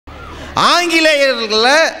ஆங்கிலேயர்கள்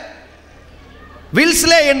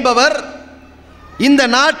வில்ஸ்லே என்பவர் இந்த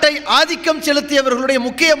நாட்டை ஆதிக்கம் செலுத்தியவர்களுடைய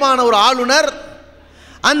முக்கியமான ஒரு ஆளுநர்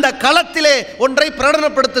அந்த களத்திலே ஒன்றை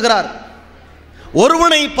பிரகடனப்படுத்துகிறார்.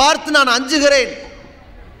 ஒருவனை பார்த்து நான் அஞ்சுகிறேன்,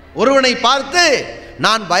 ஒருவனை பார்த்து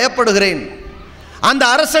நான் பயப்படுகிறேன், அந்த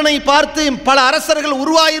அரசனை பார்த்து பல அரசர்கள்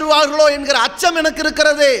உருவாயிருவார்களோ என்கிற அச்சம் எனக்கு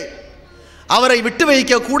இருக்கிறது, அவரை விட்டு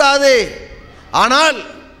வைக்க கூடாது. ஆனால்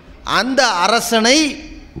அந்த அரசனை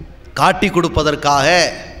காட்டி கொடுப்பதற்காக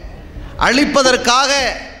அழிப்பதற்காக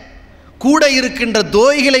கூட இருக்கின்ற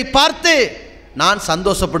துரோகிகளை பார்த்து நான்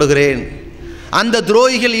சந்தோஷப்படுகிறேன். அந்த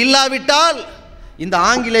துரோகிகள் இல்லாவிட்டால் இந்த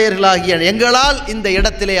ஆங்கிலேயர்களாகிய எங்களால் இந்த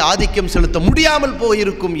இடத்திலே ஆதிக்கம் செலுத்த முடியாமல்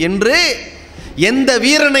போயிருக்கும் என்று எந்த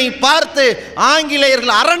வீரனை பார்த்து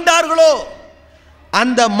ஆங்கிலேயர்கள் அரண்டார்களோ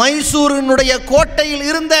அந்த மைசூரினுடைய கோட்டையில்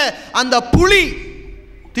இருந்த அந்த புலி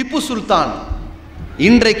திப்பு சுல்தான்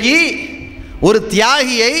இன்றைக்கு ஒரு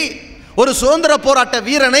தியாகியை, ஒரு சுதந்திர போராட்ட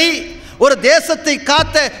வீரனை, ஒரு தேசத்தை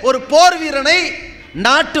காத்த ஒரு போர் வீரனை,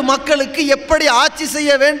 நாட்டு மக்களுக்கு எப்படி ஆட்சி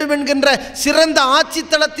செய்ய வேண்டும் என்கின்ற சிறந்த ஆட்சி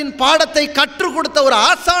தளத்தின் பாடத்தை கற்றுக் கொடுத்த ஒரு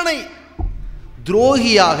ஆசானை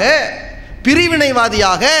துரோகியாக,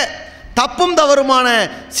 பிரிவினைவாதியாக, தப்பும் தவறுமான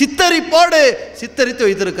சித்தரிப்போடு சித்தரித்து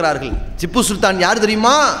வைத்திருக்கிறார்கள். திப்பு சுல்தான் யார்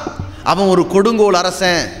தெரியுமா? அவன் ஒரு கொடுங்கோல்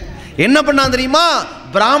அரசன். என்ன பண்ணான் தெரியுமா?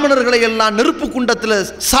 பிராமணர்களை எல்லாம் நெருப்பு குண்டத்தில்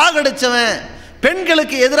சாகடிச்சவன்,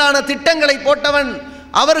 பெண்களுக்கு எதிரான திட்டங்களை போட்டவன்,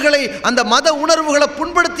 அவர்களை அந்த மத உணர்வுகளை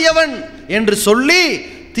புண்படுத்தியவன் என்று சொல்லி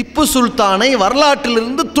திப்பு சுல்தானை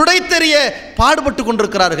வரலாற்றிலிருந்து துடைத்தெறிய பாடுபட்டு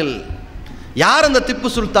கொண்டிருக்கிறார்கள். யார் அந்த திப்பு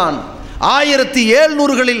சுல்தான்?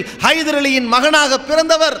 1700களில் ஹைதர் அலியின் மகனாக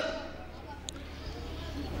பிறந்தவர்.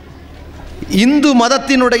 இந்து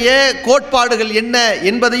மதத்தினுடைய கோட்பாடுகள் என்ன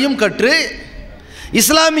என்பதையும் கற்று,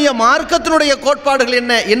 இஸ்லாமிய மார்க்கத்தினுடைய கோட்பாடுகள்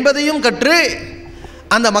என்ன என்பதையும் கற்று,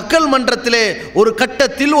 அந்த மக்கள் மன்றத்திலே ஒரு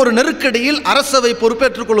கட்டத்தில் ஒரு நெருக்கடியில் அரசவை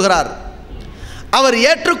பொறுப்பேற்றுக் கொள்கிறார். அவர்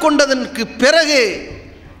ஏற்றுக்கொண்டதற்கு பிறகு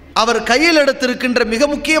அவர் கையில் எடுத்திருக்கின்ற மிக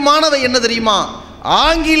முக்கியமானவை என்ன தெரியுமா?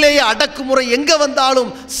 ஆங்கிலேய அடக்குமுறை எங்கே வந்தாலும்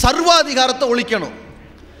சர்வாதிகாரத்தை ஒழிக்கணும்.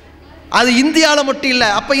 அது இந்தியாவில் மட்டும் இல்லை,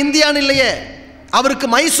 அப்போ இந்தியான்னு இல்லையே, அவருக்கு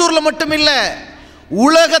மைசூரில் மட்டும் இல்லை,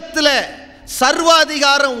 உலகத்தில்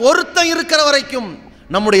சர்வாதிகாரம் ஒருத்தன் இருக்கிற வரைக்கும்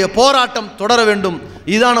நம்முடைய போராட்டம் தொடர வேண்டும்.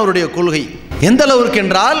 இதுதான் அவருடைய கொள்கை. எந்த அளவுக்கு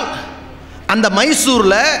என்றால், அந்த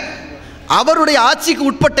மைசூரில் அவருடைய ஆட்சிக்கு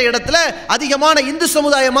உட்பட்ட இடத்துல அதிகமான இந்து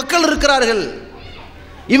சமுதாய மக்கள் இருக்கிறார்கள்.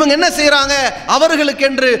 இவங்க என்ன செய்கிறாங்க?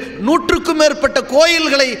 அவர்களுக்கென்று 100க்கும் மேற்பட்ட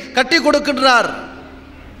கோயில்களை கட்டி கொடுக்கின்றார்,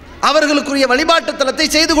 அவர்களுக்குரிய வழிபாட்டு தலத்தை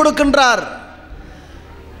செய்து கொடுக்கின்றார்.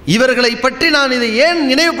 இவர்களை பற்றி நான் இதை ஏன்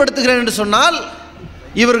நினைவுபடுத்துகிறேன் என்று சொன்னால்,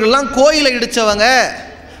 இவர்கள்லாம் கோயிலை இடித்தவங்க,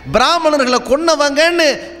 பிராமணர்களை கொன்னவங்கன்னு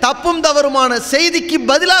தப்பும் தவறுமான செய்திக்கு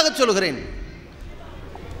பதிலாக சொல்கிறேன்.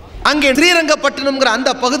 அங்கே ஸ்ரீரங்கப்பட்டினம்ங்கிற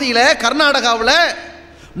அந்த பகுதியில் கர்நாடகாவில்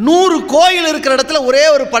 100 கோயில் இருக்கிற இடத்துல ஒரே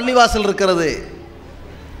ஒரு பள்ளிவாசல் இருக்கிறது.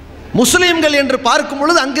 முஸ்லீம்கள் என்று பார்க்கும்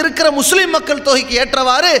பொழுது அங்கு இருக்கிற முஸ்லீம் மக்கள் தொகைக்கு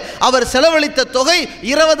ஏற்றவாறு அவர் செலவழித்த தொகை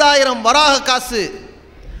 20,000 வராக காசு.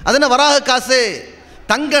 அது என்ன வராக காசு?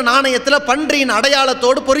 தங்க நாணயத்தில் பன்றியின்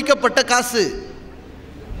அடையாளத்தோடு பொறிக்கப்பட்ட காசு.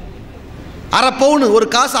 அரை பவுன், ஒரு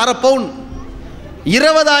காசு அரை பவுன்,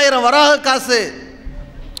 20,000 வராக காசு.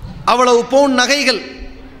 அவ்வளவு பவுன் நகைகள்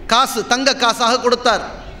காசு, தங்க காசாக கொடுத்தார்.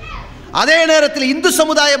 அதே நேரத்தில் இந்து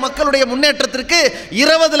சமுதாய மக்களுடைய முன்னேற்றத்திற்கு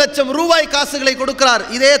 20 லட்சம் ரூபாய் காசுகளை கொடுக்கிறார்.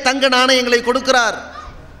 இதே தங்க நாணயங்களை கொடுக்கிறார்.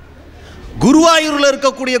 குருவாயூரில்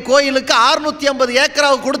இருக்கக்கூடிய கோயிலுக்கு 650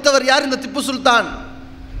 ஏக்கராக கொடுத்தவர் யார்? இந்த திப்பு சுல்தான்.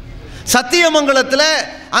 சத்தியமங்கலத்தில்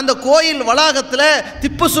அந்த கோயில் வளாகத்தில்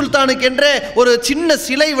திப்பு சுல்தானுக்கு என்றே ஒரு சின்ன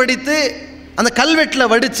சிலை வடித்து, அந்த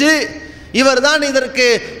கல்வெட்டில் வடித்து, இவர் தான் இதற்கு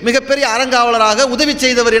மிகப்பெரிய அறங்காவலராக உதவி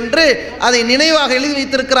செய்தவர் என்று அதை நினைவாக எழுதி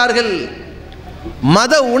வைத்திருக்கிறார்கள்.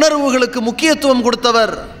 மத உணர்வுகளுக்கு முக்கியத்துவம்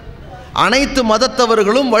கொடுத்தவர். அனைத்து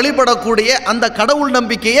மதத்தவர்களும் வழிபடக்கூடிய அந்த கடவுள்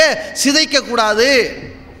நம்பிக்கையை சிதைக்கக்கூடாது.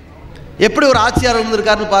 எப்படி ஒரு ஆட்சியாளர்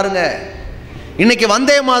இருந்திருக்காருன்னு பாருங்க. இன்னைக்கு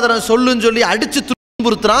வந்தே மாதரம் சொல்லுன்னு சொல்லி அடித்து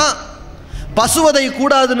துன்புறுத்துறான். பசுவதை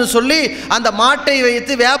கூடாதுன்னு சொல்லி அந்த மாட்டை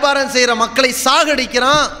வைத்து வியாபாரம் செய்கிற மக்களை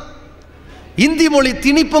சாகடிக்கிறான். இந்தி மொழி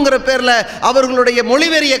திணிப்புங்கிற பேரில் அவர்களுடைய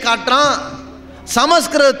மொழிவெறியை காட்டுறான்.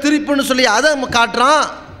 சமஸ்கிருத திரிப்புன்னு சொல்லி அதை காட்டுறான்.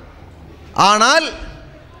 ஆனால்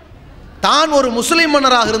தான் ஒரு முஸ்லிம்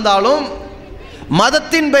மன்னராக இருந்தாலும்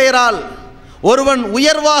மதத்தின் பெயரால் ஒருவன்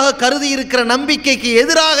உயர்வாக கருதி இருக்கிற நம்பிக்கைக்கு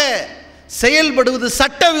எதிராக செயல்படுவது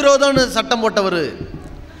சட்டவிரோதம்னு சட்டம் போட்டவர்.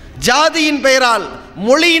 ஜாதியின் பெயரால்,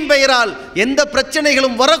 மொழியின் பெயரால் எந்த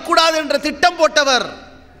பிரச்சனைகளும் வரக்கூடாது என்ற திட்டம் போட்டவர்.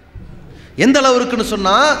 எந்த அளவுக்குன்னு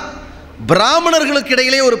சொன்னா, பிராமணர்களுக்கு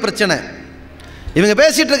இடையிலே ஒரு பிரச்சனை. இவங்க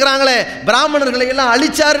பேசிட்டு இருக்கிறாங்களே பிராமணர்களை எல்லாம்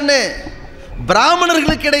அழிச்சாருன்னு,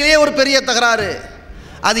 பிராமணர்களுக்கு இடையிலே ஒரு பெரிய தகராறு.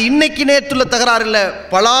 அது இன்னைக்கு நேற்றுள்ள தகராறு இல்லை,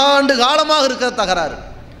 பல ஆண்டு காலமாக இருக்கிற தகராறு.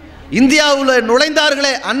 இந்தியாவில்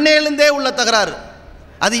நுழைந்தார்களே அன்னையிலிருந்தே உள்ள தகராறு.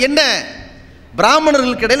 அது என்ன?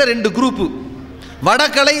 பிராமணர்களுக்கு இடையில் 2 குரூப்பு,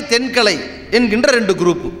 வடகலை தென்கலை என்கின்ற 2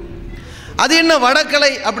 குரூப்பு. அது என்ன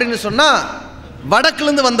வடகலை அப்படின்னு சொன்னால்,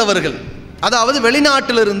 வடக்கிலிருந்து வந்தவர்கள், அதாவது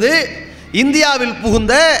வெளிநாட்டிலிருந்து இந்தியாவில்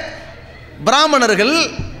புகுந்த பிராமணர்கள்,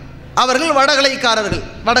 அவர்கள் வடகலைக்காரர்கள்,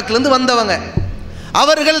 வடக்கிலிருந்து வந்தவங்க.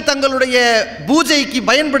 அவர்கள் தங்களுடைய பூஜைக்கு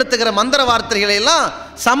பயன்படுத்துகிற மந்திர வார்த்தைகளை எல்லாம்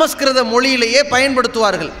சமஸ்கிருத மொழியிலேயே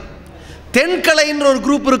பயன்படுத்துவார்கள். தென்கலைன்ற ஒரு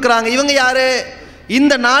குரூப் இருக்கிறாங்க. இவங்க யாரு?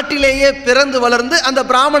 இந்த நாட்டிலேயே பிறந்து வளர்ந்து அந்த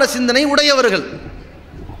பிராமண சிந்தனை உடையவர்கள்.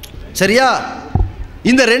 சரியா?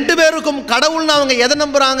 இந்த 2 பேருக்கும் கடவுள்னு அவங்க எதை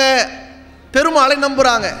நம்புறாங்க? பெருமாளை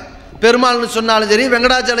நம்புறாங்க. பெருமாள்னு சொன்னாலும் சரி,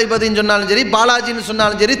 வெங்கடாச்சலபதினு சொன்னாலும் சரி, பாலாஜின்னு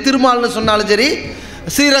சொன்னாலும் சரி, திருமால்னு சொன்னாலும் சரி,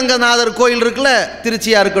 ஸ்ரீரங்கநாதர் கோயில் இருக்குல்ல,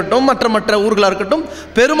 திருச்சியாக இருக்கட்டும், மற்ற ஊர்களாக இருக்கட்டும்,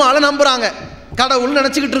 பெருமாளை நம்புகிறாங்க, கடவுள்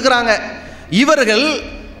நினச்சிக்கிட்டு இருக்கிறாங்க. இவர்கள்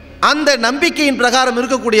அந்த நம்பிக்கையின் பிரகாரம்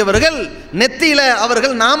இருக்கக்கூடியவர்கள் நெத்தியில்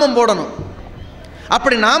அவர்கள் நாமம் போடணும்.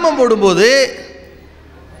 அப்படி நாமம் போடும்போது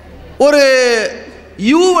ஒரு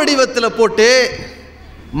யூ வடிவத்தில் போட்டு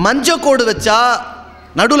மஞ்சக்கோடு வச்சா,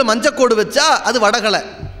 நடுவில் மஞ்சக்கோடு வச்சா அது வடகலை.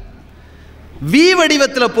 வி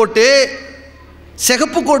வடிவத்தில் போட்டு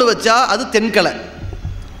சிகப்பு கோடு வச்சா அது தென்கலை.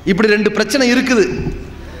 இப்படி 2 பிரச்சனை இருக்குது.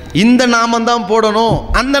 இந்த நாமந்தான் போடணும்,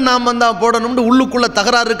 அந்த நாமந்தான் போடணும்னு உள்ளுக்குள்ள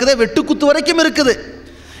தகராறு இருக்குது, வெட்டுக்குத்து வரைக்கும் இருக்குது.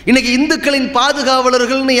 இன்னைக்கு இந்துக்களின்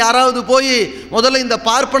பாதுகாவலர்கள்னு யாராவது போய் முதல்ல இந்த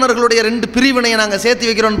பார்ப்பனர்களுடைய 2 பிரிவினையை நாங்கள் சேர்த்து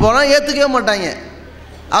வைக்கிறோன்னு போனால் ஏற்றுக்கவே மாட்டாங்க.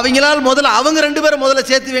 அவங்களால் முதல்ல அவங்க 2 பேரை முதல்ல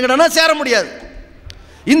சேர்த்து வைக்கணும்னா சேர முடியாது.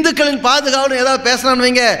 இந்துக்களின் பாதுகாவலர் ஏதாவது பேசினான்னு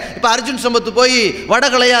வைங்க, இப்போ அர்ஜுன் சம்பத்து போய்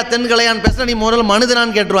வடகலையா தென்கலையான்னு பேசினா நீ முதல்ல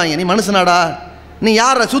மனுதனான்னு கேட்டுருவாங்க. நீ மனுஷனாடா, நீ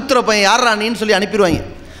யாரா, சுத்திர பையன் யாரா நீன்னு சொல்லி அனுப்பிடுவாங்க.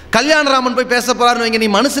 கல்யாணராமன் போய் பேச போறாருன்னு வைங்க, நீ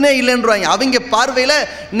மனுஷனே இல்லைன்றாங்க. அவங்க பார்வையில்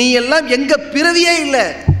நீ எல்லாம் எங்க பிறவியே இல்லை,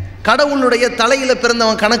 கடவுளுடைய தலையில்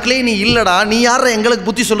பிறந்தவன் கணக்கிலே நீ இல்லடா, நீ யார எங்களுக்கு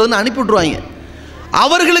புத்தி சொல்றதுன்னு அனுப்பிவிட்ருவாங்க.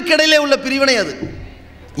 அவர்களுக்கு இடையிலே உள்ள பிரிவினை அது.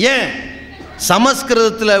 ஏன்?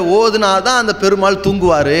 சமஸ்கிருதத்தில் ஓதுனாதான் அந்த பெருமாள்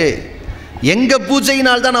தூங்குவார், எங்க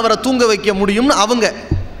பூஜையினால் தான் அவரை தூங்க வைக்க முடியும்னு அவங்க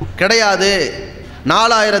கிடையாது.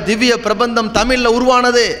 4000 திவ்ய பிரபந்தம் தமிழில்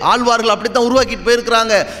உருவானது, ஆழ்வார்கள் அப்படித்தான் உருவாக்கிட்டு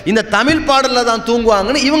போயிருக்கிறாங்க, இந்த தமிழ் பாடலில் தான்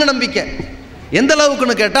தூங்குவாங்கன்னு இவங்க நம்பிக்கை. எந்த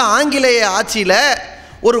அளவுக்குன்னு கேட்டால், ஆங்கிலேய ஆட்சியில்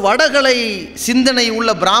ஒரு வடகலை சிந்தனை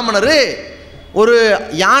உள்ள பிராமணர் ஒரு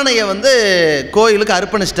யானையை கோயிலுக்கு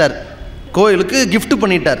அர்ப்பணிச்சிட்டார், கோயிலுக்கு கிஃப்ட்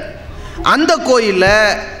பண்ணிட்டார். அந்த கோயிலில்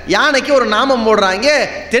யானைக்கு ஒரு நாமம் போடுறாங்க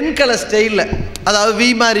தென்கலை ஸ்டைலில், அதாவது வி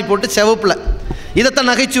மாதிரி போட்டு செவப்பில். இதைத்தான்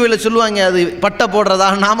நகைச்சுவையில் சொல்லுவாங்க, அது பட்டை போடுறதா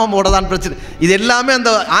நாமம் போடுறதான்னு பிரச்சனை. இது எல்லாமே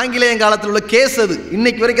அந்த ஆங்கிலேய காலத்தில் உள்ள கேஸ். அது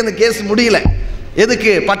இன்னைக்கு வரைக்கும் அந்த கேஸ் முடியல.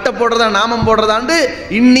 எதுக்கு பட்டை போடுறதா நாமம் போடுறதாண்டு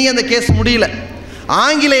இன்னி அந்த கேஸ் முடியல.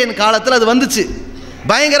 ஆங்கிலேயன் காலத்தில் அது வந்துச்சு,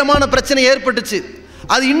 பயங்கரமான பிரச்சனை ஏற்பட்டுச்சு.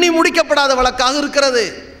 அது இன்னி முடிக்கப்படாத வழக்காக இருக்கிறது.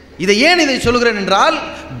 இதை ஏன் இதை சொல்கிறேன் என்றால்,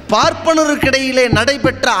 பார்ப்பனருக்கிடையிலே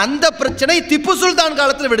நடைபெற்ற அந்த பிரச்சனை திப்பு சுல்தான்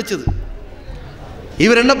காலத்தில் வெடிச்சது.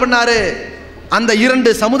 இவர் என்ன பண்ணாரு? அந்த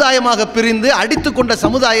 2 சமுதாயமாக பிரிந்து அடித்து கொண்ட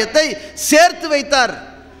சமுதாயத்தை சேர்த்து வைத்தார்.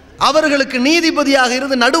 அவர்களுக்கு நீதிபதியாக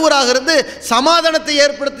இருந்து நடுவராக இருந்து சமாதானத்தை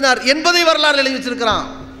ஏற்படுத்தினார் என்பதை வரலாறு எழுதி வச்சிருக்கிறான்.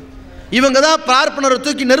 இவங்க தான் பார்ப்பனரை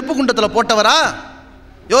தூக்கி நெருப்பு குண்டத்தில் போட்டவரா?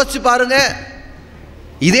 யோசிச்சு பாருங்க.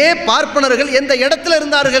 இதே பார்ப்பனர்கள் எந்த இடத்துல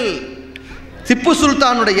இருந்தார்கள்? திப்பு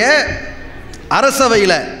சுல்தானுடைய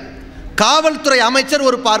அரசவையில் காவல்துறை அமைச்சர்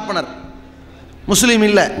ஒரு பார்ப்பனர், முஸ்லீம்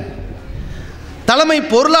இல்லை. தலைமை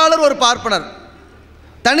பொருளாளர் ஒரு பார்ப்பனர்,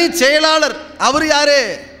 தனி செயலாளர் அவர் யாரு?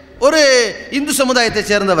 ஒரு இந்து சமுதாயத்தை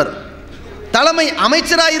சேர்ந்தவர். தலைமை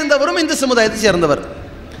அமைச்சராக இருந்தவரும் இந்து சமுதாயத்தை சேர்ந்தவர்.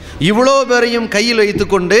 இவ்வளோ பேரையும் கையில்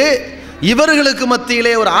வைத்துக்கொண்டு இவர்களுக்கு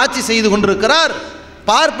மத்தியிலே ஒரு ஆட்சி செய்து கொண்டிருக்கிறார்.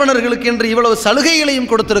 பார்ப்பனர்களுக்கு என்று இவ்வளவு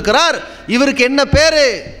சலுகைகளையும் கொடுத்திருக்கிறார். இவருக்கு என்ன பேரு?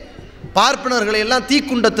 பார்ப்பனர்களை எல்லாம்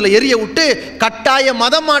தீக்குண்டத்தில் எரிய விட்டு கட்டாய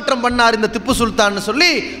மதம் மாற்றம் பண்ணார் இந்த திப்பு சுல்தான் சொல்லி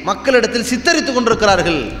மக்களிடத்தில் சித்தரித்து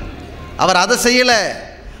கொண்டிருக்கிறார்கள். அவர் அதை செய்யல,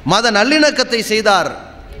 மத நல்லிணக்கத்தை செய்தார்.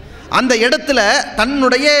 அந்த இடத்துல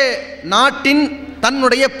தன்னுடைய நாட்டின்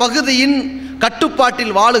தன்னுடைய பகுதியின்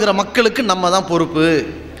கட்டுப்பாட்டில் வாழுகிற மக்களுக்கு நம்ம தான் பொறுப்பு.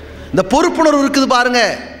 இந்த பொறுப்புணர்வு இருக்குது பாருங்க.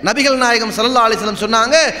 நபிகள் நாயகம் ஸல்லல்லாஹு அலைஹி வஸல்லம்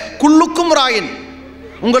சொன்னாங்க, குல்லுக்கும் ராயின்,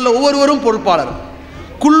 உங்களில் ஒவ்வொருவரும் பொறுப்பாளர்,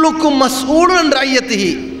 குல்லுக்கும் மஸ்ஊலுன்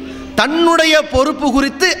ரஅய்யத்திஹி, தன்னுடைய பொறுப்பு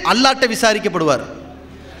குறித்து அல்லாஹ்ட்ட விசாரிக்கப்படுவார்.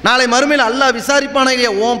 நாளை மறுமையில் அல்லாஹ் விசாரிப்பான,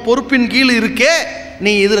 உன் பொறுப்பின் கீழ் இருக்கே,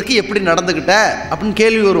 நீ இதற்கு எப்படி நடந்துக்கிட்ட அப்படின்னு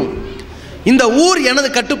கேள்வி வரும். இந்த ஊர் எனது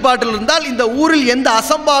கட்டுப்பாட்டில் இருந்தால் இந்த ஊரில் எந்த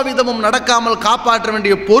அசம்பாவிதமும் நடக்காமல் காப்பாற்ற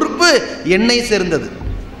வேண்டிய பொறுப்பு என்னை சேர்ந்தது.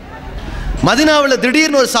 மதீனாவில்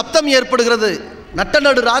திடீர்னு ஒரு சப்தம் ஏற்படுகிறது, நட்ட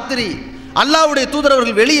நடு ராத்திரி. அல்லாஹ்வுடைய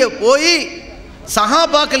தூதரவர்கள் வெளியே போய்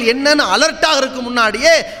சஹாபாக்கள் என்னன்னு அலர்ட்டாக இருக்கும்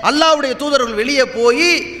முன்னாடியே அல்லாஹ்வுடைய தூதர்கள் வெளியே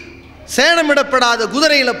போய் சேணமிடப்படாத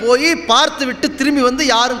குதிரையில் போய் பார்த்து விட்டு திரும்பி வந்து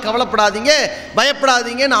யாரும் கவலைப்படாதீங்க,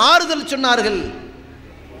 பயப்படாதீங்கன்னு ஆறுதல் சொன்னார்கள்.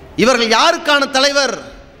 இவர்கள் யாருக்கான தலைவர்?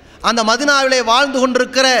 அந்த மதீனாவிலே வாழ்ந்து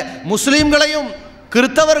கொண்டிருக்கிற முஸ்லீம்களையும்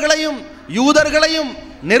கிறிஸ்தவர்களையும் யூதர்களையும்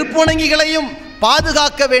நெருப்புணங்கிகளையும்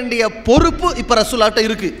பாதுகாக்க வேண்டிய பொறுப்பு இப்போ ரசூலுல்லாஹ்ட்ட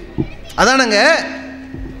இருக்கு. அதானங்க,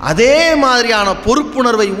 அதே மாதிரியான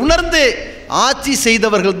பொறுப்புணர்வை உணர்ந்து ஆட்சி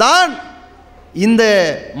செய்தவர்கள் தான் இந்த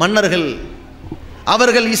மன்னர்கள்.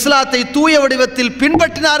 அவர்கள் இஸ்லாத்தை தூய வடிவத்தில்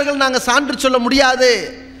பின்பற்றினார்கள். நாங்கள் சான்று சொல்ல முடியாது.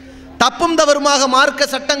 தப்பும் தவறுமாக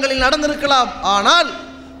மார்க்க சட்டங்களில் நடந்திருக்கலாம். ஆனால்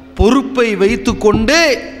பொறுப்பை வைத்து கொண்டு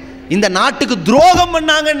இந்த நாட்டுக்கு துரோகம்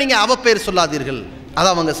பண்ணாங்க நீங்க அவ பேர் சொல்லாதீர்கள். அதை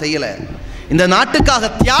அவங்க செய்யல. இந்த நாட்டுக்காக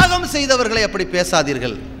தியாகம் செய்தவர்களை அப்படி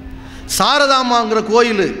பேசாதீர்கள். சாரதாமாங்கிற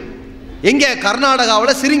கோயில் எங்கே?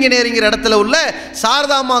 கர்நாடகாவில் சிரிங்கநேரிங்கிற இடத்துல உள்ள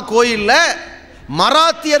சாரதாமா கோயிலில்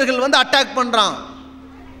மராத்தியர்கள் வந்து அட்டாக் பண்ணுறான்.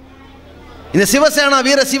 இந்த சிவசேனா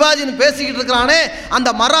வீர சிவாஜின்னு பேசிக்கிட்டு இருக்கிறானே, அந்த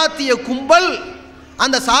மராத்திய கும்பல்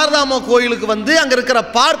அந்த சாரதாமா கோயிலுக்கு வந்து அங்கே இருக்கிற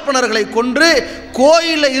பார்ப்பனர்களை கொன்று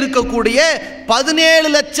கோயிலில் இருக்கக்கூடிய 17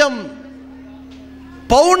 லட்சம்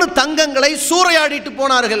பவுன் தங்கங்களை சூறையாடிட்டு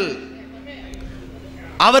போனார்கள்.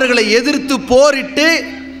 அவர்களை எதிர்த்து போரிட்டு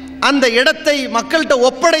அந்த இடத்தை மக்கள்கிட்ட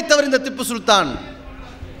ஒப்படைத்தவர் இந்த திப்பு சுல்தான்.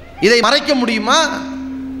 இதை மறைக்க முடியுமா?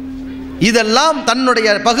 இதெல்லாம் தன்னுடைய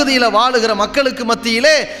பகுதியில் வாழுகிற மக்களுக்கு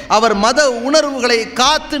மத்தியிலே அவர் மத உணர்வுகளை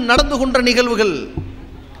காத்து நடந்து கொண்ட நிகழ்வுகள்.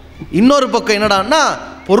 இன்னொரு பக்கம் என்னடான்னா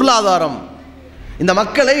பொருளாதாரம். இந்த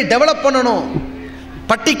மக்களை டெவலப் பண்ணணும்.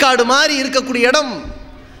 பட்டிக்காடு மாதிரி இருக்கக்கூடிய இடம்,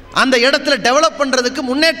 அந்த இடத்துல டெவலப் பண்ணுறதுக்கு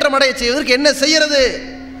முன்னேற்றம் அடைய செய்வதற்கு என்ன செய்யறது?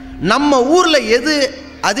 நம்ம ஊரில் எது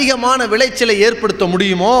அதிகமான விளைச்சலை ஏற்படுத்த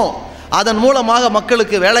முடியுமோ அதன் மூலமாக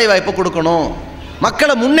மக்களுக்கு வேலை வாய்ப்பு கொடுக்கணும்,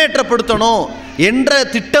 மக்களை முன்னேற்றப்படுத்தணும் என்ற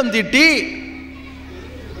திட்டம் தீட்டி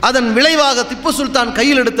அதன் விளைவாக திப்பு சுல்தான்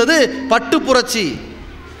கையில் எடுத்தது பட்டு புரட்சி.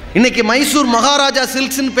 இன்னைக்கு மைசூர் மகாராஜா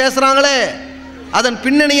சில்க்ஸ்ன்னு பேசுகிறாங்களே, அதன்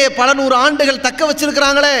பின்னணியை பல நூறு ஆண்டுகள் தக்க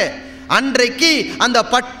வச்சிருக்கிறாங்களே. அன்றைக்கு அந்த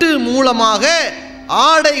பட்டு மூலமாக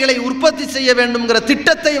ஆடைகளை உற்பத்தி செய்ய வேண்டும்ங்கிற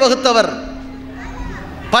திட்டத்தை வகுத்தவர்.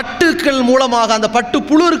 பட்டுக்கள் மூலமாக அந்த பட்டு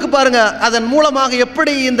புழு இருக்கு பாருங்க, அதன் மூலமாக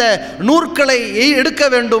எப்படி இந்த நூற்களை எடுக்க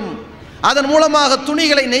வேண்டும், அதன் மூலமாக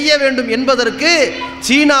துணிகளை நெய்ய வேண்டும் என்பதற்கு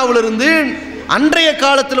சீனாவிலிருந்து அன்றைய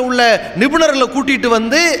காலத்தில் உள்ள நிபுணர்களை கூட்டிட்டு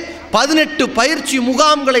வந்து 18 பயிற்சி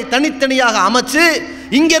முகாம்களை தனித்தனியாக அமைச்சு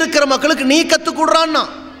இங்க இருக்கிற மக்களுக்கு நீ கற்றுக் கொடுறான்னா.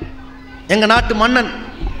 எங்க நாட்டு மன்னன்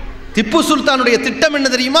திப்பு சுல்தானுடைய திட்டம் என்ன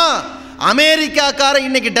தெரியுமா? அமெரிக்காக்காரன்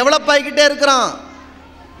இன்னைக்கு டெவலப் ஆகிக்கிட்டே இருக்கிறான்.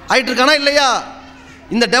 ஆயிட்டு இருக்கானா இல்லையா?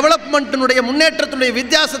 இந்த டெவலப்மெண்ட்டினுடைய முன்னேற்றத்தினுடைய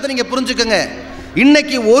வித்தியாசத்தை நீங்க புரிஞ்சுக்கங்க.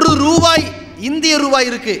 இன்னைக்கு 1 ரூபாய் இந்திய ரூபாய்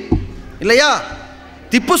இருக்கு இல்லையா?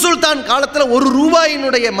 திப்பு சுல்தான் காலத்தில் 1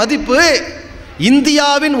 ரூபாயினுடைய மதிப்பு,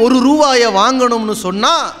 இந்தியாவின் 1 ரூபாயை வாங்கணும்னு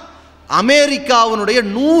சொன்னா அமெரிக்காவினுடைய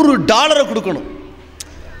 $100 கொடுக்கணும்.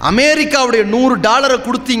 அமெரிக்காவுடைய $100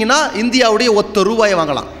 கொடுத்தீங்கன்னா இந்தியாவுடைய ஒத்த ரூபாயை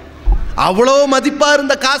வாங்கலாம். அவ்வளோ மதிப்பாக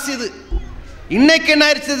இருந்த காசு இது. இன்னைக்கு என்ன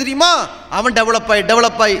ஆயிடுச்சு தெரியுமா? அவன்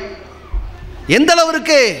டெவலப் ஆகி எந்த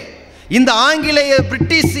அளவிற்கு இந்த ஆங்கிலேய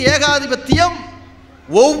பிரிட்டிஷ் ஏகாதிபத்தியம்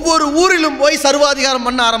ஒவ்வொரு ஊரிலும் போய் சர்வாதிகாரம்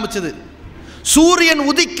பண்ண ஆரம்பிச்சது. சூரியன்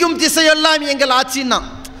உதிக்கும் திசையெல்லாம் எங்கள் ஆட்சின்னா,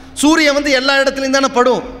 சூரியன் வந்து எல்லா இடத்துலையும் தானே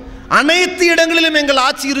படும், அனைத்து இடங்களிலும் எங்கள்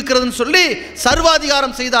ஆட்சி இருக்கிறதுன்னு சொல்லி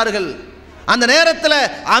சர்வாதிகாரம் செய்தார்கள். அந்த நேரத்தில்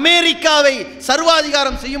அமெரிக்காவை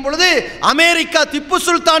சர்வாதிகாரம் செய்யும் பொழுது அமெரிக்கா திப்பு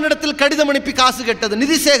சுல்தான் இடத்தில் கடிதம் அனுப்பி காசு கேட்டது,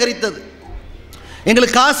 நிதி சேகரித்தது.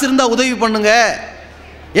 எங்களுக்கு காசு இருந்தால் உதவி பண்ணுங்க,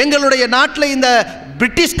 எங்களுடைய நாட்டில் இந்த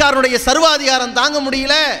பிரிட்டிஷ்காரனுடைய சர்வாதிகாரம் தாங்க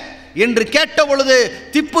முடியல என்று கேட்ட பொழுது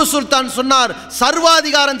திப்பு சுல்தான் சொன்னார்,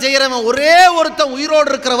 சர்வாதிகாரம் செய்கிறவன் ஒரே ஒருத்தன் உயிரோடு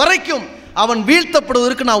இருக்கிற வரைக்கும் அவன்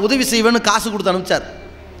வீழ்த்தப்படுவதற்கு நான் உதவி செய்வேன்னு காசு கொடுத்து அனுப்பிச்சார்.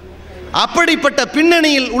 அப்படிப்பட்ட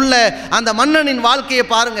பின்னணியில் உள்ள அந்த மன்னனின் வாழ்க்கையை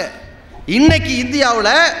பாருங்க. இன்னைக்கு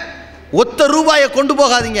இந்தியாவில் ஒத்த ரூபாயை கொண்டு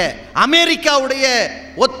போகாதீங்க, அமெரிக்காவுடைய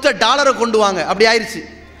ஒத்த டாலரை கொண்டு வாங்க, அப்படி ஆயிடுச்சு.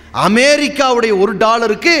 அமெரிக்காவுடைய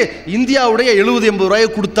 $1 இந்தியாவுடைய 70-80 ரூபாயை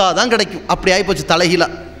கொடுத்தா தான் கிடைக்கும், அப்படி ஆகிப்போச்சு தலைகீழா.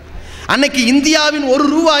 அன்னைக்கு இந்தியாவின்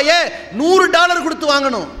 $1 $100 கொடுத்து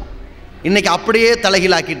வாங்கணும், இன்னைக்கு அப்படியே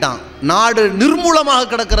தலைகீழாக்கிட்டான். நாடு நிர்மூலமாக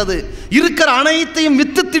கிடக்கிறது, இருக்கிற அனைத்தையும்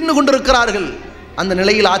வித்து தின்னு கொண்டிருக்கிறார்கள். அந்த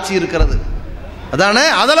நிலையில் ஆட்சி இருக்கிறது, அதானே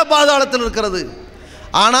அதல பாதாளத்தில் இருக்கிறது.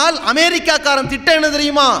 ஆனால் அமெரிக்காக்காரன் திட்டம் என்ன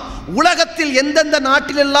தெரியுமா? உலகத்தில் எந்தெந்த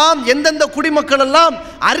நாட்டிலெல்லாம் எந்தெந்த குடிமக்கள் எல்லாம்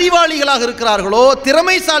அறிவாளிகளாக இருக்கிறார்களோ,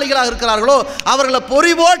 திறமைசாலிகளாக இருக்கிறார்களோ, அவர்களை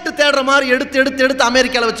பொறி போட்டு தேடுற மாதிரி எடுத்து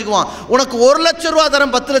அமெரிக்காவில் வச்சுக்குவான். உனக்கு 1 லட்சம் ரூபா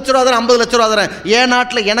தரேன், 10 லட்சம் ரூபா தரேன், 50 லட்சம் ரூபா தரேன், என்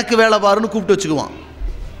நாட்டில் எனக்கு வேலை பாருன்னு கூப்பிட்டு வச்சுக்குவான்.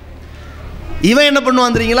 இவன் என்ன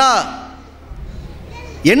பண்ணுவான் தெரியுங்களா?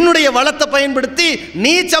 என்னுடைய வளத்தை பயன்படுத்தி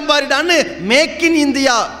நீ சம்பாரிடான்னு மேக் இன்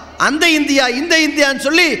இந்தியா, அந்த இந்தியா இந்த இந்தியான்னு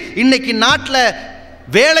சொல்லி இன்னைக்கு நாட்டில்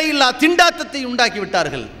வேலையில்லா திண்டாட்டத்தை உண்டாக்கி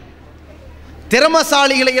விட்டார்கள்.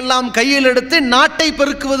 திறமசாலிகளை எல்லாம் கையில் எடுத்து நாட்டை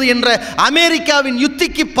பெருக்குவது என்ற அமெரிக்காவின்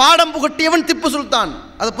யுத்திக்கு பாடம் புகட்டியவன் திப்பு சுல்தான்.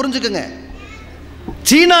 அதை புரிஞ்சுக்குங்க.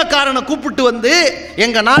 சீனாக்காரனை கூப்பிட்டு வந்து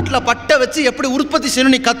எங்க நாட்டில் பட்டை வச்சு எப்படி உற்பத்தி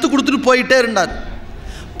செய்யணும் நீ கற்றுக் கொடுத்துட்டு போயிட்டே இருந்தார்.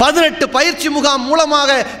 18 பயிற்சி முகாம்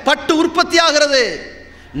மூலமாக பட்டு உற்பத்தி ஆகிறது.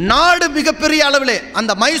 நாடு மிகப்பெரிய அளவில்,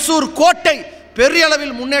 அந்த மைசூர் கோட்டை பெரிய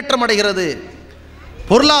அளவில் முன்னேற்றம் அடைகிறது.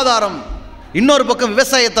 பொருளாதாரம். இன்னொரு பக்கம்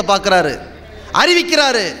விவசாயத்தை பார்க்கிறாரு,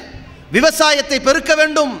 அறிவிக்கிறாரு, விவசாயத்தை பெருக்க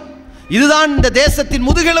வேண்டும், இதுதான் இந்த தேசத்தின்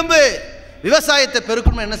முதுகெலும்பு. விவசாயத்தை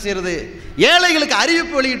பெருக்கணும். என்ன செய்யறது? ஏழைகளுக்கு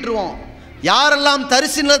அறிவிப்பு வெளியிட்டுருவோம். யாரெல்லாம்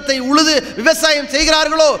தரிசு நிலத்தை உழுது விவசாயம்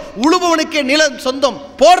செய்கிறார்களோ உழுபவனுக்கே நிலம் சொந்தம்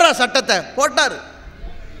போடுற சட்டத்தை போட்டார்.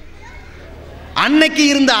 அன்னைக்கு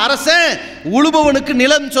இருந்த அரசன் உழுபவனுக்கு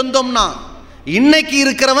நிலம் சொந்தம்னா, இன்னைக்கு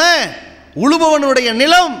இருக்கிறவன் உழுபவனுடைய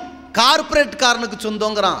நிலம் கார்பரேட் காரனுக்கு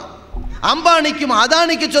சொந்தங்கிறான், அம்பானிக்கும்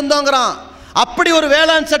அதானிக்கு சொந்தங்கிறான். அப்படி ஒரு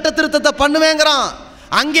வேளாண் சட்ட திருத்தத்தை பண்ணுவேங்கிறான்.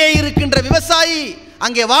 அங்கே இருக்கின்ற விவசாயி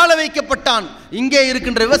அங்கே வாழ வைக்கப்பட்டான், இங்கே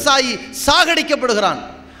இருக்கின்ற விவசாயி சாகடிக்கப்படுகிறான்.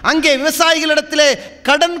 அங்கே விவசாயிகளிடத்திலே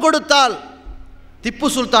கடன் கொடுத்தால் திப்பு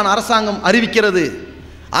சுல்தான் அரசாங்கம் அறிவிக்கிறது,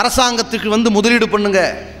 அரசாங்கத்துக்கு வந்து முதலீடு பண்ணுங்க,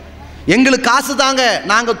 எங்களுக்கு காசு தாங்க,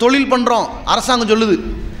 நாங்கள் தொழில் பண்ணுறோம். அரசாங்கம் சொல்லுது.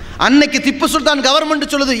 அன்னைக்கு திப்பு சுல்தான்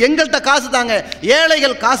கவர்மெண்ட் சொல்லுது, எங்கள்கிட்ட காசு தாங்க,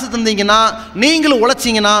 ஏழைகள் காசு தந்தீங்கன்னா நீங்களும்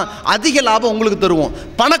உழைச்சிங்கன்னா அதிக லாபம் உங்களுக்கு தருவோம்,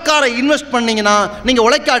 பணக்கார இன்வெஸ்ட் பண்ணிங்கன்னா நீங்கள்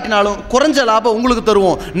உழைக்காட்டினாலும் குறைஞ்ச லாபம் உங்களுக்கு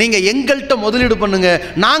தருவோம், நீங்கள் எங்கள்கிட்ட முதலீடு பண்ணுங்க,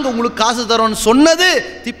 நாங்கள் உங்களுக்கு காசு தரோன்னு சொன்னது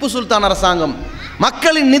திப்பு சுல்தான் அரசாங்கம்.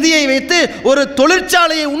 மக்களின் நிதியை வைத்து ஒரு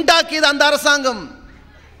தொழிற்சாலையை உண்டாக்கியது அந்த அரசாங்கம்,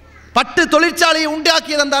 பட்டு தொழிற்சாலையை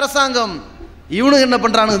உண்டாக்கியது அந்த அரசாங்கம். இவனுக்கு என்ன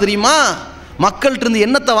பண்ணுறானுங்க தெரியுமா? மக்கள்கிட்ட இருந்து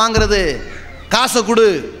என்னத்தை வாங்குறது? காசை கொடு,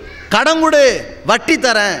 கடன் கொடு, வட்டி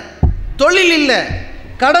தரேன். தொழில் இல்லை,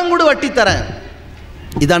 கடன் கொடு, வட்டி தரேன்.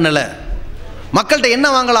 இதான் நிலை. மக்கள்கிட்ட என்ன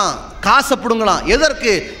வாங்கலாம்? காசை பிடுங்கலாம்.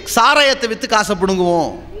 எதற்கு? சாராயத்தை விற்று காசை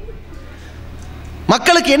பிடுங்குவோம்.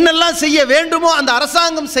 மக்களுக்கு என்னெல்லாம் செய்ய வேண்டுமோ அந்த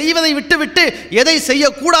அரசாங்கம் செய்வதை விட்டு விட்டு எதை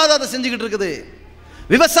செய்யக்கூடாது அதை செஞ்சுக்கிட்டு இருக்குது.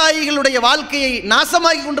 விவசாயிகளுடைய வாழ்க்கையை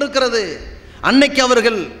நாசமாக்கி கொண்டிருக்கிறது. அன்னைக்கு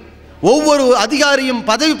அவர்கள் ஒவ்வொரு அதிகாரியும்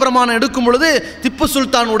பதவி பிரமாணம் எடுக்கும் பொழுது திப்பு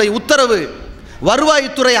சுல்தானுடைய உத்தரவு,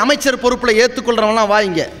 வருவாய்த்துறை அமைச்சர் பொறுப்பில் ஏற்றுக்கொள்கிறவங்களாம்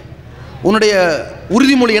வாங்க, உன்னுடைய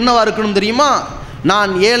உறுதிமொழி என்னவா இருக்கணும் தெரியுமா?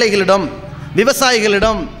 நான் ஏழைகளிடம்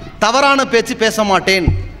விவசாயிகளிடம் தவறான பேச்சு பேச மாட்டேன்,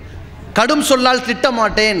 கடும் சொல்லால் திட்ட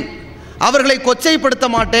மாட்டேன், அவர்களை கொச்சைப்படுத்த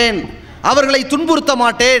மாட்டேன், அவர்களை துன்புறுத்த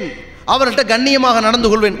மாட்டேன், அவர்கள்ட்ட கண்ணியமாக நடந்து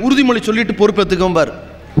கொள்வேன். உறுதிமொழி சொல்லிட்டு பொறுப்பேற்றுக்கோம்பார்.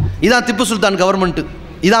 இதான் திப்பு சுல்தான் கவர்மெண்ட்,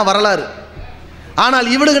 இதான் வரலாறு. ஆனால்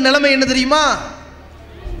இவனுக்கு நிலைமை என்ன தெரியுமா?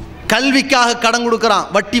 கல்விக்காக கடன் கொடுக்குறான்,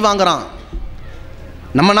 வட்டி வாங்குறான்.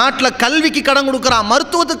 நம்ம நாட்டில் கல்விக்கு கடன் கொடுக்குறான்,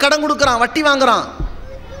 மருத்துவத்துக்கு கடன் கொடுக்குறான், வட்டி வாங்குறான்.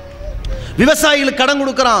 விவசாயிகளுக்கு கடன்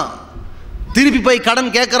கொடுக்குறான், திருப்பி போய்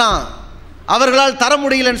கடன் கேட்குறான். அவர்களால் தர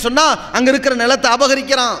முடியலன்னு சொன்னால் அங்கே இருக்கிற நிலத்தை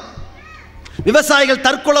அபகரிக்கிறான். விவசாயிகள்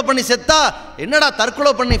தற்கொலை பண்ணி செத்தா, என்னடா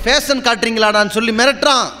தற்கொலை பண்ணி ஃபேஷன் காட்டுறீங்களாடான்னு சொல்லி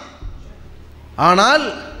மிரட்டுறான். ஆனால்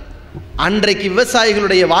அன்றைக்கு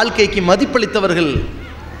விவசாயிகளுடைய வாழ்க்கைக்கு மதிப்பளித்தவர்கள்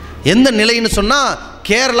எந்த நிலைன்னு சொன்னால்,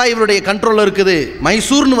 கேரளா இவருடைய கண்ட்ரோலில் இருக்குது,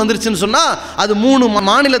 மைசூர்னு வந்துருச்சுன்னு சொன்னால் அது 3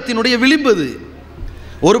 மாநிலத்தினுடைய விளிம்பு.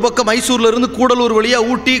 ஒரு பக்கம் மைசூரில் இருந்து கூடலூர் வழியாக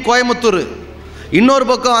ஊட்டி கோயம்புத்தூர், இன்னொரு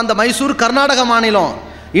பக்கம் அந்த மைசூர் கர்நாடக மாநிலம்,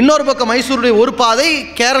 இன்னொரு பக்கம் மைசூருடைய ஒரு பாதை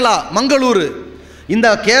கேரளா மங்களூர். இந்த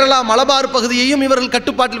கேரளா மலபார் பகுதியையும் இவர்கள்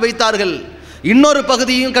கட்டுப்பாட்டில் வைத்தார்கள், இன்னொரு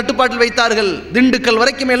பகுதியையும் கட்டுப்பாட்டில் வைத்தார்கள், திண்டுக்கல்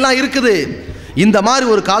வரைக்கும் எல்லாம் இருக்குது. இந்த மாதிரி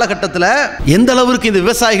ஒரு காலகட்டத்தில் எந்த அளவுக்கு இந்த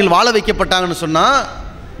விவசாயிகள் வாழ வைக்கப்பட்டாங்கன்னு சொன்னால்,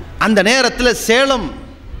 அந்த நேரத்தில் சேலம்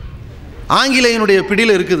ஆங்கிலேயனுடைய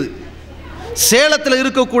பிடியில் இருக்குது. சேலத்தில்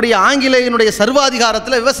இருக்கக்கூடிய ஆங்கிலேயனுடைய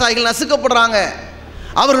சர்வாதிகாரத்தில் விவசாயிகள் நசுக்கப்படுறாங்க.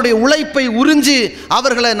 அவருடைய உழைப்பை உறிஞ்சி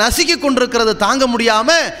அவர்களை நசுக்கி கொண்டிருக்கிறது தாங்க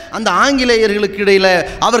முடியாமல் அந்த ஆங்கிலேயர்களுக்கு இடையில்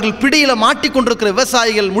அவர்கள் பிடியில் மாட்டிக்கொண்டிருக்கிற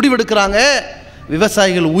விவசாயிகள் முடிவெடுக்கிறாங்க,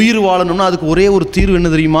 விவசாயிகள் உயிர் வாழணும்னா அதுக்கு ஒரே ஒரு தீர்வு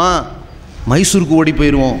என்ன தெரியுமா? மைசூருக்கு ஓடி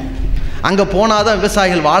போயிடுவோம், அங்கே போனால் தான்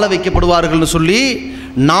விவசாயிகள் வாழ வைக்கப்படுவார்கள்னு சொல்லி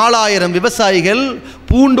 4000 விவசாயிகள்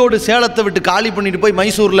பூண்டோடு சேலத்தை விட்டு காலி பண்ணிட்டு போய்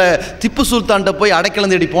மைசூரில் திப்பு சுல்தான்கிட்ட போய்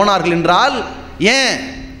அடைக்கலம் தேடி போனார்கள். என்றால் ஏன்,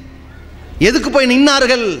 எதுக்கு போய்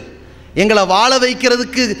நின்னார்கள்? எங்களை வாழ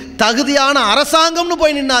வைக்கிறதுக்கு தகுதியான அரசாங்கம்னு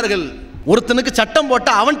போய் நின்னார்கள். ஒருத்தனுக்கு சட்டம்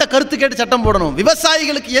போட்டால் அவன்கிட்ட கருத்து கேட்டு சட்டம் போடணும்.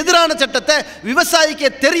 விவசாயிகளுக்கு எதிரான சட்டத்தை விவசாயிக்கே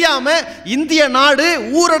தெரியாம இந்திய நாடு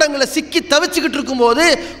ஊரடங்குல சிக்கி தவிச்சுக்கிட்டு இருக்கும்போது,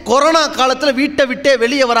 கொரோனா காலத்தில் வீட்டை விட்டே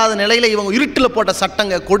வெளியே வராத நிலையில் இவங்க இருட்டில் போட்ட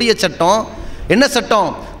சட்டங்க, கொடிய சட்டம். என்ன சட்டம்?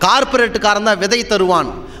 கார்பரேட்டுக்காரன் தான் விதை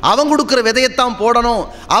தருவான், அவன் கொடுக்குற விதையத்தான் போடணும்,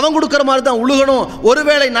 அவன் கொடுக்குற மாதிரி தான் உழுகணும்.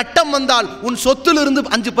 ஒருவேளை நட்டம் வந்தால் உன் சொத்திலிருந்து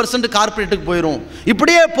 5% கார்ப்பரேட்டுக்கு போயிடும்.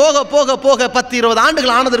 இப்படியே போக போக போக 10-20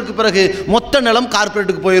 ஆண்டுகள் ஆனதற்கு பிறகு மொத்த நிலம்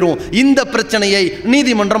கார்ப்பரேட்டுக்கு போயிடும். இந்த பிரச்சனையை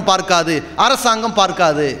நீதிமன்றம் பார்க்காது, அரசாங்கம்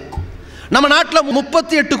பார்க்காது. நம்ம நாட்டில்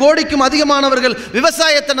 38 கோடிக்கும் அதிகமானவர்கள்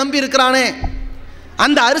விவசாயத்தை நம்பி இருக்கிறானே,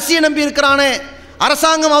 அந்த அரிசியை நம்பி இருக்கிறானே,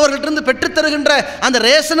 அரசாங்கம் அவர்களிட்டிருந்து பெற்றுத்தருகின்ற அந்த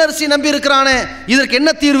ரேஷன் அரிசி நம்பி இருக்கிறானே, இதற்கு என்ன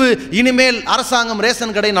தீர்வு? இனிமேல் அரசாங்கம்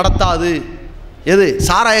ரேஷன் கடை நடத்தாது. எது?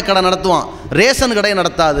 சாராய கடை நடத்துவான், ரேஷன் கடை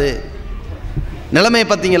நடத்தாது. நிலைமை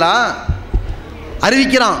பார்த்தீங்களா?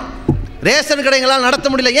 அறிவிக்கிறான், ரேஷன் கடைகளால் நடத்த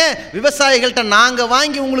முடியல. ஏன்? விவசாயிகள்கிட்ட நாங்கள்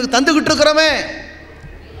வாங்கி உங்களுக்கு தந்துக்கிட்டு இருக்கிறோமே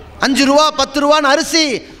 5 ரூபா 10 ரூபான்னு அரிசி,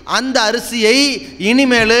 அந்த அரிசியை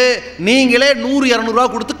இனிமேல் நீங்களே 100-200 ரூபா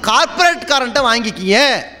கொடுத்து கார்ப்பரேட்காரன்ட்ட வாங்கிக்கிங்க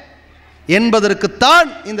என்பதற்குத்தான்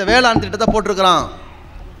இந்த வேளாண் திட்டத்தை போட்டிருக்கிறான்.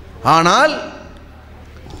 ஆனால்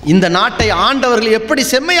இந்த நாட்டை ஆண்டவர்கள் எப்படி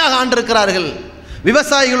செம்மையாக ஆண்டிருக்கிறார்கள்,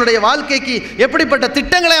 விவசாயிகளுடைய வாழ்க்கைக்கு எப்படிப்பட்ட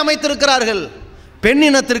திட்டங்களை அமைத்திருக்கிறார்கள்.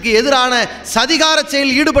 பெண்ணினத்திற்கு எதிரான சதிகார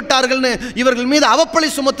செயலில் ஈடுபட்டார்கள்னு இவர்கள் மீது அவப்பழி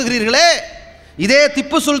சுமத்துகிறீர்களே. இதே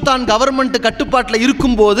திப்பு சுல்தான் கவர்மெண்ட் கட்டுப்பாட்டில்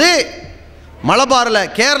இருக்கும்போது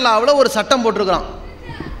மலபாரில் கேரளாவில் ஒரு சட்டம் போட்டிருக்கிறான்.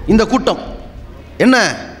 இந்த கூட்டம் என்ன,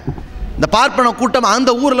 இந்த பார்ப்பன கூட்டம்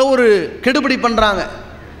அந்த ஊரில் ஒரு கெடுபிடி பண்ணுறாங்க.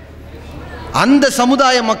 அந்த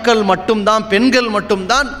சமுதாய மக்கள் மட்டும்தான், பெண்கள்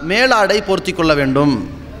மட்டும்தான் மேலாடை போர்த்தி கொள்ள வேண்டும்.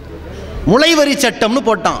 முளைவரி சட்டம்னு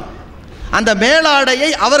போட்டான். அந்த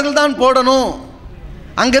மேலாடையை அவர்கள் தான் போடணும்.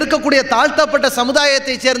 அங்கே இருக்கக்கூடிய தாழ்த்தப்பட்ட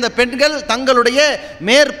சமுதாயத்தை சேர்ந்த பெண்கள் தங்களுடைய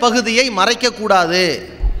மேற்பகுதியை மறைக்கக்கூடாது.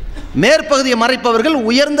 மேற்பகுதியை மறைப்பவர்கள்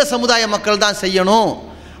உயர்ந்த சமுதாய மக்கள் தான் செய்யணும்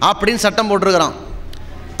அப்படின்னு சட்டம் போட்டிருக்கிறான்.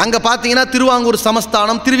 அங்கே பார்த்தீங்கன்னா திருவாங்கூர்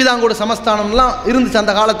சமஸ்தானம், திருவிதாங்கூர் சமஸ்தானம்லாம் இருந்துச்சு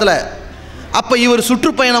அந்த காலத்தில். அப்போ இவர்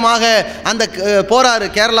சுற்றுப்பயணமாக அந்த போகிறாரு,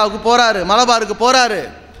 கேரளாவுக்கு போகிறாரு, மலபாருக்கு போகிறாரு.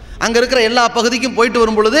 அங்கே இருக்கிற எல்லா பகுதிக்கும் போயிட்டு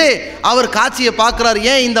வரும் பொழுது அவர் காட்சியை பார்க்குறாரு.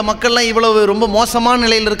 ஏன் இந்த மக்கள்லாம் இவ்வளவு ரொம்ப மோசமான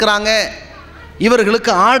நிலையில் இருக்கிறாங்க,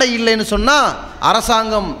 இவர்களுக்கு ஆடை இல்லைன்னு சொன்னால்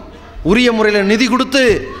அரசாங்கம் உரிய முறையில் நிதி கொடுத்து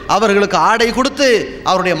அவர்களுக்கு ஆடை கொடுத்து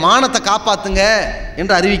அவருடைய மானத்தை காப்பாற்றுங்க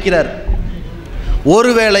என்று அறிவிக்கிறார்.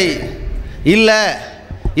 ஒருவேளை இல்லை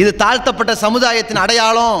இது தாழ்த்தப்பட்ட சமுதாயத்தின்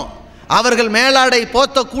அடையாளம், அவர்கள் மேலாடை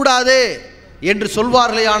போர்த்தக்கூடாது என்று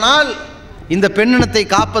சொல்வார்களே, ஆனால் இந்த பெண்ணினத்தை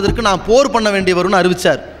காப்பதற்கு நான் போர் பண்ண வேண்டி வரும்னு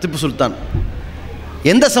அறிவித்தார் திப்பு சுல்தான்.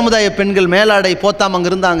 எந்த சமுதாய பெண்கள் மேலாடை போத்தாமல் அங்கே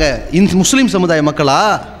இருந்தாங்க? இந்த முஸ்லீம் சமுதாய மக்களா?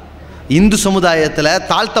 இந்து சமுதாயத்தில்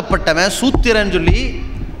தாழ்த்தப்பட்டவன் சூத்திரன்னு சொல்லி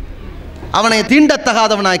அவனை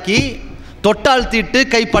தீண்டத்தகாதவனாக்கி தொட்டால் தீட்டு,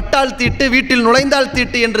 கை பட்டால் தீட்டு, வீட்டில் நுழைந்தால்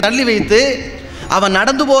தீட்டு என்று தள்ளி வைத்து அவன்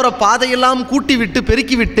நடந்து போகிற பாதையெல்லாம் கூட்டி விட்டு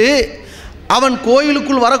பெருக்கி விட்டு அவன்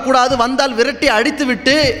கோயிலுக்குள் வரக்கூடாது, வந்தால் விரட்டி அடித்து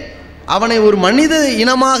விட்டு அவனை ஒரு மனித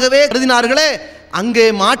இனமாகவே கருதினார்களே. அங்கே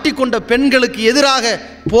மாட்டிக்கொண்ட பெண்களுக்கு எதிராக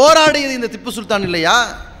போராடியது இந்த திப்பு சுல்தான் இல்லையா?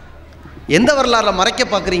 எந்த வரலாறுல மறைக்க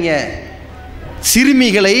பார்க்குறீங்க?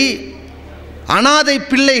 சிறுமிகளை, அனாதை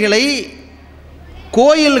பிள்ளைகளை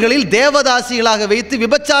கோயில்களில் தேவதாசிகளாக வைத்து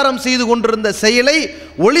விபச்சாரம் செய்து கொண்டிருந்த செயலை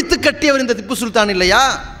ஒழித்து கட்டியவர் இந்த திப்பு சுல்தான் இல்லையா?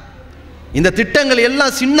 இந்த திட்டங்கள்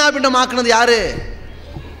எல்லாம் சின்னாபின்னமாக்குனது யாரு?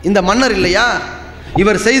 இந்த மன்னர் இல்லையா?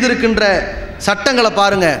 இவர் செய்திருக்கின்ற சட்டங்களை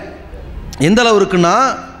பாருங்க எந்த அளவு இருக்குன்னா,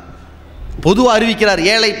 பொதுவாக அறிவிக்கிறார்,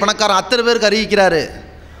 ஏழை பணக்காரன் அத்தனை பேருக்கு அறிவிக்கிறாரு,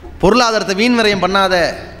 பொருளாதாரத்தை வீண் விரயம் பண்ணாத,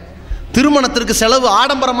 திருமணத்திற்கு செலவு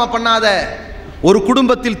ஆடம்பரமாக பண்ணாத, ஒரு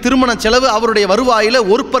குடும்பத்தில் திருமண செலவு அவருடைய வருவாயில்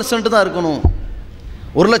 1% தான் இருக்கணும்.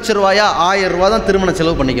 1 லட்ச ரூபாயா 1000 ரூபா தான் திருமண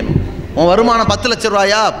செலவு பண்ணிக்கணும். உன் வருமானம் 10 லட்ச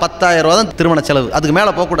ரூபாயா 10,000 ரூபா தான் திருமண செலவு, அதுக்கு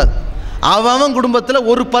மேலே போகக்கூடாது. அவன் குடும்பத்தில்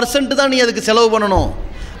 1% தான் நீ அதுக்கு செலவு பண்ணணும்.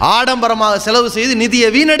 ஆடம்பரமாக செலவு செய்து நிதியை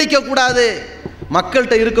வீணடிக்கக்கூடாது.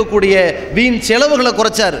 மக்கள்கிட்ட இருக்கக்கூடிய வீண் செலவுகளை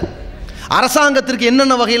குறைச்சார். அரசாங்கத்திற்கு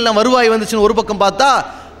என்னென்ன வகையில் வருவாய் வந்துச்சுன்னு ஒரு பக்கம் பார்த்தா,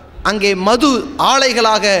 அங்கே மது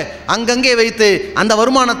ஆலைகளாக அங்கங்கே வைத்து அந்த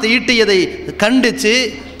வருமானத்தை ஈட்டியதை கண்டித்து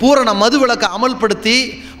பூரண மது விலக்கை அமல்படுத்தி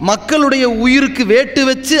மக்களுடைய உயிருக்கு வேட்டு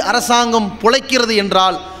வச்சு அரசாங்கம் பிழைக்கிறது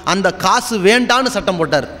என்றால் அந்த காசு வேண்டான்னு சட்டம்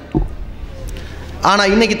போட்டார்.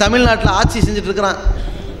 ஆனால் இன்னைக்கு தமிழ்நாட்டில் ஆட்சி செஞ்சுட்டு இருக்கிறான்.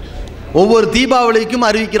 ஒவ்வொரு தீபாவளிக்கும்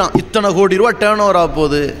அறிவிக்கிறான், இத்தனை கோடி ரூபா டேர்ன் ஓவர் ஆக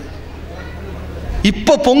போகுது.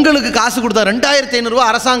 இப்போ பொங்கலுக்கு காசு கொடுத்தா 2500 ரூபா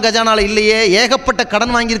அரசாங்க கஜானால இல்லையே, ஏகப்பட்ட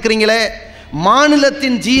கடன் வாங்கியிருக்கிறீங்களே,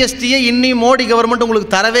 மாநிலத்தின் ஜிஎஸ்டியை இன்னும் மோடி கவர்மெண்ட்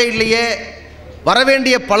உங்களுக்கு தரவே இல்லையே,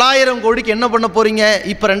 வரவேண்டிய பலாயிரம் கோடிக்கு என்ன பண்ண போகிறீங்க,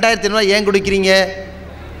 இப்போ 2500 ஏன் கொடுக்குறீங்க?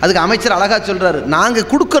 அதுக்கு அமைச்சர் அழகாக சொல்கிறாரு,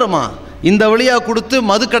 நாங்கள் கொடுக்குறோமா, இந்த வழியாக கொடுத்து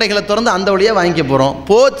மதுக்கடைகளை திறந்து அந்த வழியாக வாங்கிக்க போகிறோம்,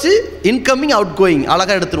 போச்சு இன்கமிங் அவுட் கோயிங்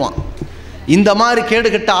அழகாக எடுத்துருவான். இந்த மாதிரி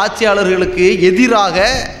கேடுகட்ட ஆட்சியாளர்களுக்கு எதிராக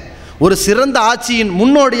ஒரு சிறந்த ஆட்சியின்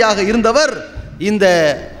முன்னோடியாக இருந்தவர் இந்த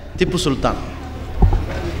திப்பு சுல்தான்.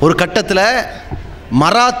 ஒரு கட்டத்தில்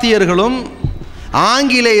மராத்தியர்களும்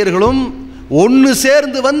ஆங்கிலேயர்களும் ஒன்று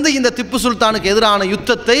சேர்ந்து வந்து இந்த திப்பு சுல்தானுக்கு எதிரான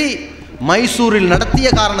யுத்தத்தை மைசூரில் நடத்திய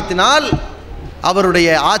காரணத்தினால் அவருடைய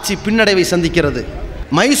ஆட்சி பின்னடைவை சந்திக்கிறது.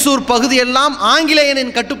 மைசூர் பகுதியெல்லாம்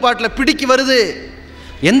ஆங்கிலேயனின் கட்டுப்பாட்டில் பிடிக்கி வருது.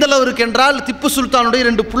 எந்த அளவுக்கு என்றால் திப்பு சுல்தானுடைய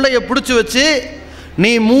 2 பிள்ளையை பிடிச்சி வச்சு,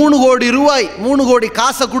 நீ 3 கோடி ரூபாய் 3 கோடி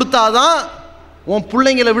காசை கொடுத்தாதான் உன்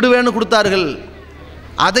பிள்ளைங்களை விடுவேன்னு கொடுத்தார்கள்.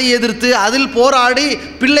 அதை எதிர்த்து அதில் போராடி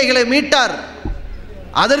பிள்ளைகளை மீட்டார்.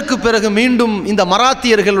 அதற்கு பிறகு மீண்டும் இந்த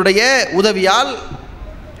மராத்தியர்களுடைய உதவியால்,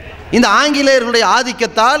 இந்த ஆங்கிலேயர்களுடைய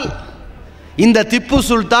ஆதிக்கத்தால் இந்த திப்பு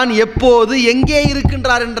சுல்தான் எப்போது எங்கே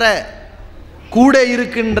இருக்கின்றார் என்ற கூட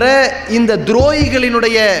இருக்கின்ற இந்த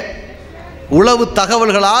துரோகிகளினுடைய உளவு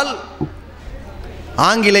தகவல்களால்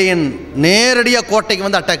ஆங்கிலேயன் நேரடியாக கோட்டைக்கு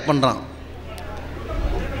வந்து அட்டாக் பண்ணுறான்.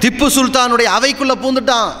 திப்பு சுல்தானுடைய அவைக்குள்ளே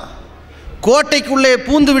பூந்துட்டான். கோட்டைக்குள்ளே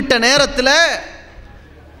பூந்து விட்ட நேரத்தில்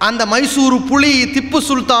அந்த மைசூரு புலி திப்பு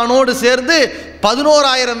சுல்தானோடு சேர்ந்து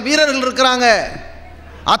 11,000 வீரர்கள் இருக்கிறாங்க.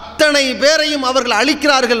 அத்தனை பேரையும் அவர்கள்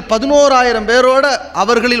அழிக்கிறார்கள். 11,000 பேரோட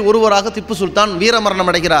அவர்களில் ஒருவராக திப்பு சுல்தான் வீரமரணம்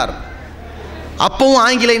அடைகிறார். அப்பவும்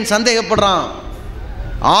ஆங்கிலேயன் சந்தேகப்படுறான்.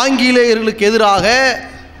 ஆங்கிலேயர்களுக்கு எதிராக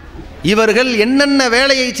இவர்கள் என்னென்ன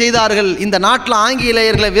வேலையை செய்தார்கள், இந்த நாட்டில்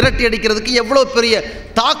ஆங்கிலேயர்களை விரட்டி அடிக்கிறதுக்கு எவ்வளோ பெரிய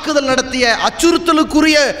தாக்குதல் நடத்திய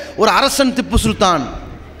அச்சுறுத்தலுக்குரிய ஒரு அரசன் திப்பு சுல்தான்.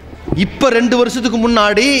 இப்போ 2 வருஷத்துக்கு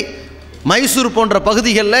முன்னாடி மைசூர் போன்ற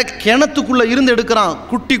பகுதிகளில் கிணத்துக்குள்ளே இருந்து எடுக்கிறான்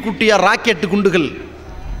குட்டி குட்டியாக ராக்கெட்டு குண்டுகள்.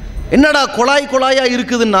 என்னடா குழாயாக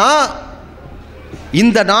இருக்குதுன்னா,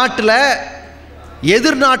 இந்த நாட்டில்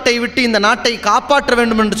எதிர் நாட்டை விட்டு இந்த நாட்டை காப்பாற்ற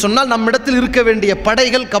வேண்டும் என்று சொன்னால் நம்மிடத்தில் இருக்க வேண்டிய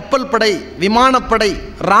படைகள், கப்பல் படை, விமானப்படை,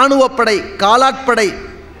 இராணுவப்படை, காலாட்படை,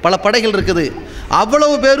 பல படைகள் இருக்குது.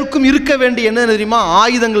 அவ்வளவு பேருக்கும் இருக்க வேண்டிய என்ன தெரியுமா?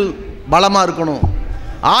 ஆயுதங்கள் பலமாக இருக்கணும்,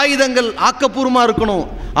 ஆயுதங்கள் ஆக்கப்பூர்வமாக இருக்கணும்,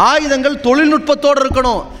 ஆயுதங்கள் தொழில்நுட்பத்தோடு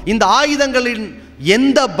இருக்கணும். இந்த ஆயுதங்களின்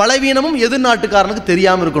எந்த பலவீனமும் எதிர் நாட்டுக்காரனுக்கு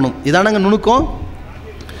தெரியாமல் இருக்கணும். இதானங்க நுணுக்கம்.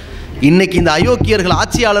 இன்னைக்கு இந்த அயோக்கியர்கள்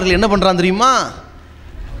ஆட்சியாளர்கள் என்ன பண்ணுறான் தெரியுமா?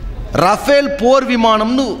 ரஃபேல் போர்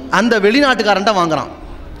விமானம்னு அந்த வெளிநாட்டுக்காரன்ட்ட வாங்குறான்.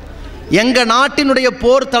 எங்கள் நாட்டினுடைய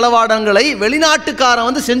போர் தளவாடங்களை வெளிநாட்டுக்காரன்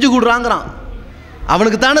வந்து செஞ்சு கொடுறாங்கிறான்.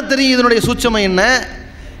 அவனுக்கு தானே தெரியும் இதனுடைய சூட்சமம் என்ன,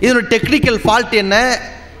 இதனுடைய டெக்னிக்கல் ஃபால்ட் என்ன,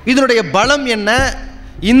 இதனுடைய பலம் என்ன.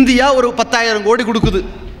 இந்தியா ஒரு 10,000 கோடி கொடுக்குது,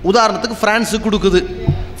 உதாரணத்துக்கு பிரான்ஸுக்கு கொடுக்குது.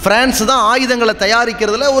 பிரான்ஸ் தான் ஆயுதங்களை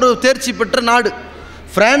தயாரிக்கிறதுல ஒரு தேர்ச்சி பெற்ற நாடு.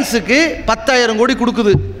 பிரான்ஸுக்கு 10,000 கோடி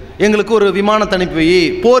கொடுக்குது, எங்களுக்கு ஒரு விமானத்தை அனுப்பி வை,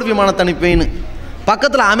 போர் விமானத்தை அனுப்பி வைன்னு.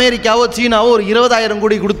 பக்கத்தில் அமெரிக்காவோ சீனாவோ ஒரு 20,000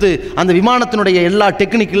 கோடி கொடுத்து அந்த விமானத்தினுடைய எல்லா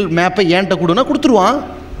டெக்னிக்கல் மேப்பை ஏன்ட்ட கொடுன்னா கொடுத்துருவான்.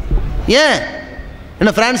 ஏன்?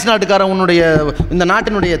 என்ன பிரான்ஸ் நாட்டுக்காரன் உன்னுடைய இந்த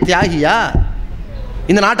நாட்டினுடைய தியாகியா?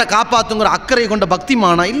 இந்த நாட்டை காப்பாற்றுங்கிற அக்கறை கொண்ட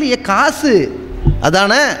பக்திமானா? இல்லையே, காசு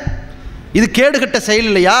அதானே. இது கேடுகட்ட செயல்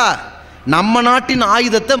இல்லையா? நம்ம நாட்டின்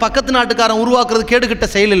ஆயுதத்தை பக்கத்து நாட்டுக்காரன் உருவாக்குறது கேடுகட்ட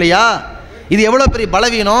செயல் இல்லையா? இது எவ்வளோ பெரிய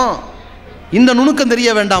பலவீனம், இந்த நுணுக்கம் தெரிய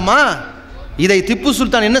வேண்டாமா? இதை திப்பு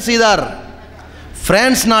சுல்தான் என்ன செய்தார்?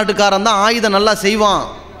 பிரான்ஸ் நாட்டுக்காரன் தான் ஆயுதம் நல்லா செய்வான்,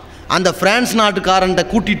 அந்த பிரான்ஸ் நாட்டுக்காரன்ட்ட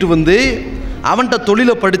கூட்டிகிட்டு வந்து அவன்கிட்ட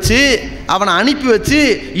தொழிலை படித்து அவனை அனுப்பி வச்சு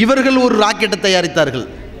இவர்கள் ஒரு ராக்கெட்டை தயாரித்தார்கள்.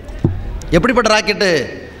 எப்படிப்பட்ட ராக்கெட்டு?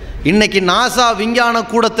 இன்னைக்கு நாசா விஞ்ஞான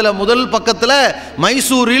கூடத்தில் முதல் பக்கத்தில்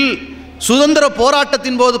மைசூரில் சுதந்திர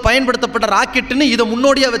போராட்டத்தின் போது பயன்படுத்தப்பட்ட ராக்கெட்டுன்னு இதை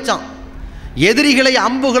முன்னோடியாக வச்சான். எதிரிகளை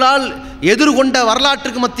அம்புகளால் எதிர்கொண்ட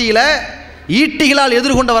வரலாற்றுக்கு மத்தியில், ஈட்டிகளால்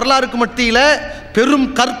எதிர்கொண்ட வரலாறுக்கு மத்தியில், பெரும்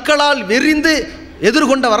கற்களால் வெறிந்து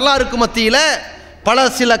எதிர்கொண்ட வரலாறுக்கு மத்தியில், பல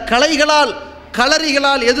சில கலைகளால்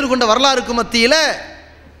களரிகளால் எதிர்கொண்ட வரலாறுக்கு மத்தியில்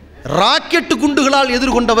ராக்கெட்டு குண்டுகளால்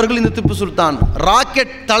எதிர்கொண்டவர்கள் இந்த திப்பு சுல்தான்.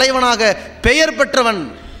 ராக்கெட் தலைவனாக பெயர் பெற்றவன்,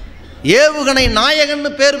 ஏவுகணை நாயகன்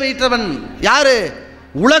பெயர் பெற்றவன். யாரு?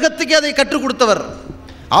 உலகத்துக்கே அதை கற்றுக் கொடுத்தவர்.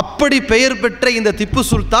 அப்படி பெயர் பெற்ற இந்த திப்பு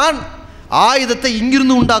சுல்தான் ஆயுதத்தை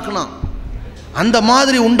இங்கிருந்து உண்டாக்குனான். அந்த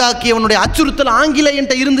மாதிரி உண்டாக்கியவனுடைய அச்சுறுத்தல்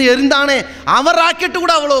ஆங்கிலேயன்ட்ட இருந்து எரிந்தானே, அவன் ராக்கெட்டு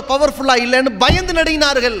கூட அவ்வளோ பவர்ஃபுல்லாக இல்லைன்னு பயந்து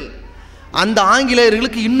நடுங்கினார்கள். அந்த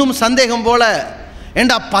ஆங்கிலேயர்களுக்கு இன்னும் சந்தேகம் போல,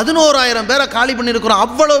 ஏண்டா 11,000 பேரை காலி பண்ணியிருக்கிறோம்,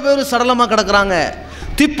 அவ்வளோ பேர் சடலமாக கிடக்கிறாங்க,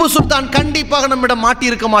 திப்பு சுல்தான் கண்டிப்பாக நம்மிடம்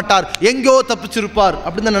மாட்டியிருக்க மாட்டார், எங்கேயோ தப்பிச்சிருப்பார்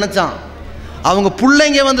அப்படின்னு தான் நினச்சான். அவங்க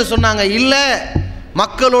பிள்ளைங்க வந்து சொன்னாங்க, இல்லை,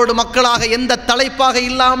 மக்களோடு மக்களாக எந்த தலைப்பாக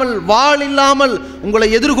இல்லாமல் வாள் இல்லாமல் உங்களை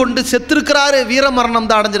எதிர்கொண்டு செத்திருக்கிறாரு, வீரமரணம்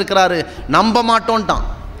தான் அடைஞ்சிருக்கிறாரு, நம்ப மாட்டோன்ட்டான்.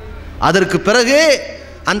 அதற்கு பிறகு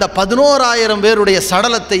அந்த 11,000 பேருடைய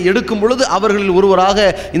சடலத்தை எடுக்கும் பொழுது அவர்களில் ஒருவராக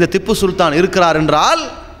இந்த திப்பு சுல்தான் இருக்கிறார் என்றால்,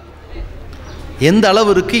 எந்த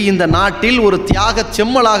அளவிற்கு இந்த நாட்டில் ஒரு தியாக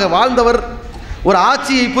செம்மலாக வாழ்ந்தவர், ஒரு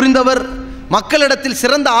ஆட்சியை புரிந்தவர், மக்களிடத்தில்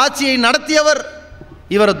சிறந்த ஆட்சியை நடத்தியவர்,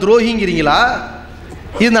 இவரை துரோகிங்கிறீங்களா?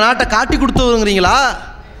 இந்த நாட்டை காட்டி கொடுத்தவங்கிறீங்களா?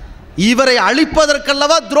 இவரை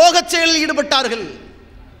அழிப்பதற்கல்லவா துரோக செயலில் ஈடுபட்டார்கள்.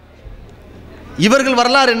 இவர்கள்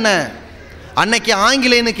வரலாறு என்ன? அன்னைக்கு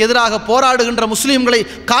ஆங்கிலேயனுக்கு எதிராக போராடுகின்ற முஸ்லீம்களை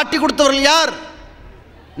காட்டி கொடுத்தவர்கள் யார்?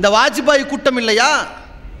 இந்த வாஜ்பாய் கூட்டம் இல்லையா?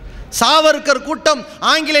 சாவர்கர் கூட்டம்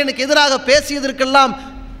ஆங்கிலேயனுக்கு எதிராக பேசியதற்கெல்லாம்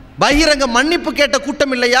பகிரங்க மன்னிப்பு கேட்ட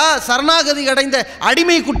கூட்டம் இல்லையா? சரணாகதி அடைந்த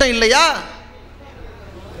அடிமை கூட்டம் இல்லையா?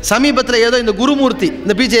 சமீபத்தில் ஏதோ இந்த குருமூர்த்தி,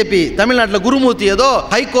 இந்த பிஜேபி தமிழ்நாட்டில் குருமூர்த்தி ஏதோ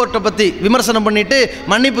ஹைகோர்ட்டை பற்றி விமர்சனம் பண்ணிட்டு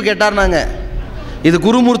மன்னிப்பு கேட்டார்னாங்க. இது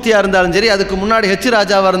குருமூர்த்தியாக இருந்தாலும் சரி, அதுக்கு முன்னாடி ஹெச்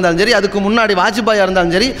ராஜாவாக இருந்தாலும் சரி, அதுக்கு முன்னாடி வாஜ்பாயாக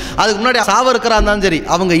இருந்தாலும் சரி, அதுக்கு முன்னாடி சாவர்கராக இருந்தாலும் சரி,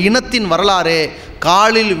 அவங்க இனத்தின் வரலாறு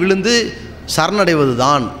காலில் விழுந்து சரணடைவது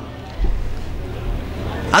தான்.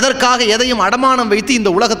 அதற்காக எதையும் அடமானம் வைத்து இந்த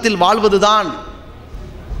உலகத்தில் வாழ்வது தான்.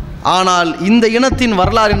 ஆனால் இந்த இனத்தின்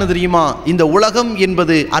வரலாறு என்ன தெரியுமா? இந்த உலகம்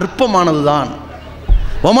என்பது அற்பமானது தான்.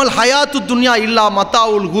 வமல் ஹயாத்து துன்யா இல்லா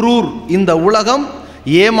மத்தாவுல் குரூர். இந்த உலகம்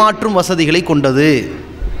ஏமாற்றும் வசதிகளை கொண்டது.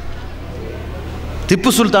 திப்பு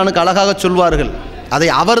சுல்தானுக்கு அழகாக சொல்வார்கள். அதை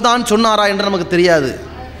அவர்தான் சொன்னாரா என்று நமக்கு தெரியாது.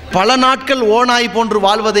 பல நாட்கள் ஓநாய் போன்று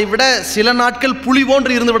வாழ்வதை விட சில நாட்கள் புலி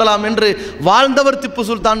போன்று இருந்து விடலாம் என்று வாழ்ந்தவர் திப்பு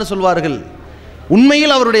சுல்தான் சொல்வார்கள்.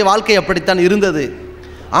 உண்மையில் அவருடைய வாழ்க்கை அப்படித்தான் இருந்தது.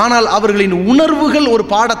 ஆனால் அவர்களின் உணர்வுகள் ஒரு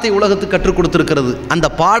பாடத்தை உலகத்துக்கு கற்றுக் கொடுத்திருக்கிறது. அந்த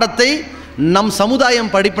பாடத்தை நம்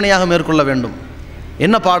சமுதாயம் படிப்பினையாக மேற்கொள்ள வேண்டும்.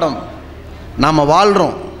 என்ன பாடம்? நாம்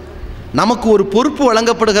வாழ்கிறோம், நமக்கு ஒரு பொறுப்பு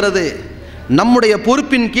வழங்கப்படுகிறது, நம்முடைய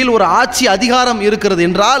பொறுப்பின் கீழ் ஒரு ஆட்சி அதிகாரம் இருக்கிறது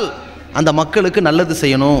என்றால் அந்த மக்களுக்கு நல்லது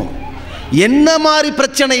செய்யணும். என்ன மாதிரி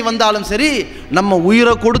பிரச்சனை வந்தாலும் சரி, நம்ம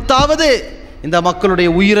உயிரை கொடுத்தாவது இந்த மக்களுடைய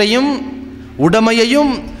உயிரையும்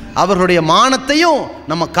உடைமையையும் அவர்களுடைய மானத்தையும்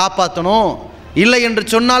நம்ம காப்பாற்றணும். இல்லை என்று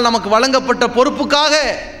சொன்னால் நமக்கு வழங்கப்பட்ட பொறுப்புக்காக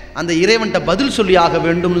அந்த இறைவன்கிட்ட பதில் சொல்லி ஆக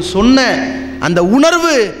வேண்டும்னு சொன்ன அந்த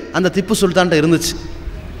உணர்வு அந்த திப்பு சுல்தான் இருந்துச்சு.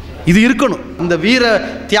 இது இருக்கணும். இந்த வீர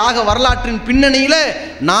தியாக வரலாற்றின் பின்னணியில்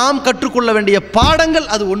நாம் கற்றுக்கொள்ள வேண்டிய பாடங்கள்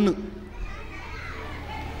அது ஒன்று.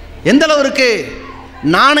 எந்த அளவிற்கு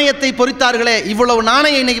நாணயத்தை பொறித்தார்களே, இவ்வளவு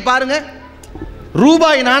நாணயம் இன்னைக்கு பாருங்க.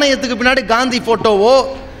 ரூபாய் நாணயத்துக்கு பின்னாடி காந்தி போட்டோவோ,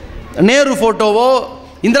 நேரு போட்டோவோ,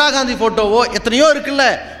 இந்திரா காந்தி போட்டோவோ எத்தனையோ இருக்குல்ல.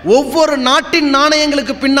 ஒவ்வொரு நாட்டின்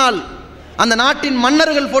நாணயங்களுக்கு பின்னால் அந்த நாட்டின்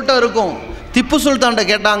மன்னர்கள் போட்டோ இருக்கும். திப்பு சுல்தான்கிட்ட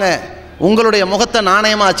கேட்டாங்க, உங்களுடைய முகத்தை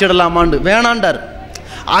நாணயமாக அச்சிடலாமான்னு. வேணாண்டார்.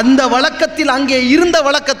 அந்த வழக்கத்தில், அங்கே இருந்த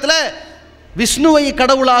வழக்கத்தில் விஷ்ணுவை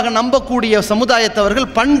கடவுளாக நம்பக்கூடிய சமுதாயத்தவர்கள்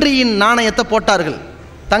பன்றியின் நாணயத்தை போட்டார்கள்.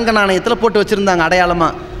 தங்க நாணயத்தில் போட்டு வச்சுருந்தாங்க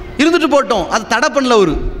அடையாளமாக. இருந்துட்டு போட்டோம், அது தடை பண்ணல.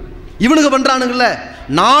 ஒரு இவனுக்கு பண்ணுறானுங்கள.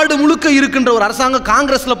 நாடு முழுக்க இருக்கின்ற ஒரு அரசாங்கம்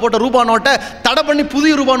காங்கிரஸில் போட்ட ரூபா நோட்டை தடை பண்ணி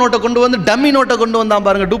புதிய ரூபா நோட்டை கொண்டு வந்து டம்மி நோட்டை கொண்டு வந்தான்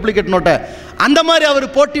பாருங்க, டூப்ளிகேட் நோட்டை. அந்த மாதிரி அவர்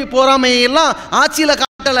போட்டி போறாமையெல்லாம் ஆட்சியில்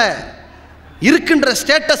காட்டலை. இருக்கின்ற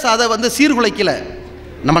ஸ்டேட்டஸ் அதை வந்து சீர்குலைக்கல.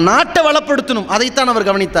 நம்ம நாட்டை வளப்படுத்தணும், அதைத்தான் அவர்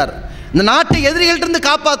கவனித்தார். இந்த நாட்டை எதிரிகளிலிருந்து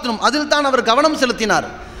காப்பாற்றணும், அதில் தான் அவர் கவனம் செலுத்தினார்.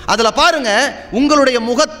 அதில் பாருங்க, உங்களுடைய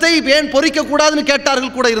முகத்தை ஏன் பொறிக்கக்கூடாதுன்னு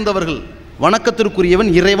கேட்டார்கள் கூட இருந்தவர்கள்.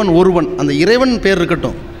 வணக்கத்திற்குரியவன் இறைவன் ஒருவன், அந்த இறைவன் பேர்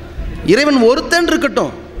இருக்கட்டும், இறைவன் ஒருத்தன்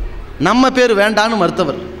இருக்கட்டும், நம்ம பேர் வேண்டான்னு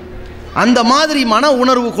மறுத்தவர். அந்த மாதிரி மன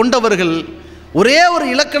உணர்வு கொண்டவர்கள். ஒரே ஒரு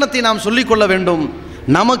இலக்கணத்தை நாம் சொல்லிக்கொள்ள வேண்டும்.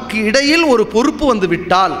 நமக்கு இடையில் ஒரு பொறுப்பு வந்து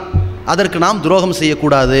விட்டால் அதற்கு நாம் துரோகம்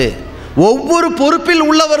செய்யக்கூடாது. ஒவ்வொரு பொறுப்பில்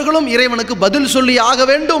உள்ளவர்களும் இறைவனுக்கு பதில் சொல்லி ஆக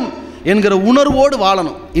வேண்டும் என்கிற உணர்வோடு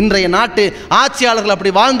வாழணும். இன்றைய நாட்டு ஆட்சியாளர்கள்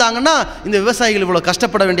அப்படி வாழ்ந்தாங்கன்னா இந்த விவசாயிகள் இவ்வளோ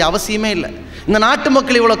கஷ்டப்பட வேண்டிய அவசியமே இல்லை. இந்த நாட்டு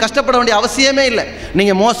மக்கள் இவ்வளோ கஷ்டப்பட வேண்டிய அவசியமே இல்லை.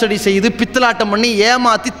 நீங்கள் மோசடி செய்து பித்தலாட்டம் பண்ணி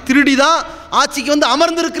ஏமாற்றி திருடி தான் ஆட்சிக்கு வந்து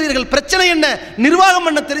அமர்ந்திருக்கிறீர்கள். பிரச்சனை என்ன? நிர்வாகம்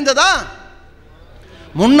பண்ண தெரிந்ததா?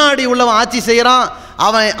 முன்னாடி உள்ளவன் ஆட்சி செய்கிறான்,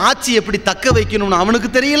 அவன் ஆட்சி எப்படி தக்க வைக்கணும்னு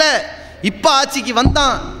அவனுக்கு தெரியல. இப்போ ஆட்சிக்கு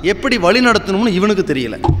வந்தான், எப்படி வழி நடத்தணும்னு இவனுக்கு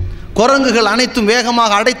தெரியல. குரங்குகள் அனைத்தும்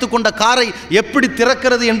வேகமாக அடைத்து கொண்ட காரை எப்படி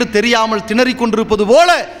திறக்கிறது என்று தெரியாமல் திணறிக் கொண்டிருப்பது போல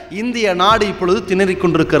இந்திய நாடு இப்பொழுது திணறிக்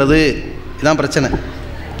கொண்டிருக்கிறது. இதுதான் பிரச்சனை.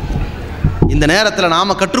 இந்த நேரத்தில்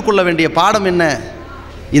நாம் கற்றுக்கொள்ள வேண்டிய பாடம் என்ன?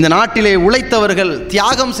 இந்த நாட்டிலே உழைத்தவர்கள்,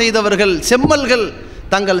 தியாகம் செய்தவர்கள், செம்மல்கள்,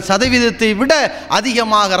 தங்கள் சதவீதத்தை விட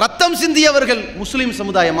அதிகமாக ரத்தம் சிந்தியவர்கள் முஸ்லிம்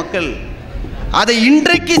சமுதாய மக்கள். அதை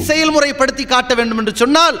இன்றைக்கு செயல்முறைப்படுத்தி காட்ட வேண்டும் என்று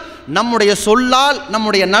சொன்னால் நம்முடைய சொல்லால்,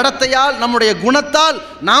 நம்முடைய நடத்தையால், நம்முடைய குணத்தால்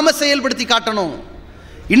நாம செயல்படுத்தி காட்டணும்.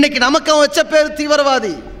 இன்னைக்கு நமக்கு வச்ச பேர்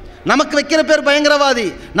தீவிரவாதி, நமக்கு வைக்கிற பேர் பயங்கரவாதி,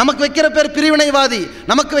 நமக்கு வைக்கிற பேர் பிரிவினைவாதி,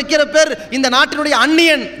 நமக்கு வைக்கிற பேர் இந்த நாட்டினுடைய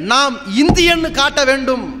அந்நியன். நாம் இந்தியன் காட்ட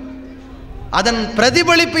வேண்டும். அதன்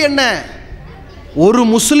பிரதிபலிப்பு என்ன? ஒரு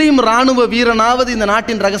முஸ்லீம் இராணுவ வீரனாவது இந்த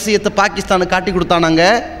நாட்டின் ரகசியத்தை பாகிஸ்தானுக்கு காட்டி கொடுத்தானாங்க?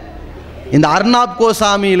 இந்த அர்னாப்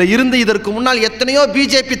கோசாமியில் இருந்து இதற்கு முன்னால் எத்தனையோ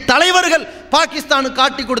பிஜேபி தலைவர்கள் பாகிஸ்தானுக்கு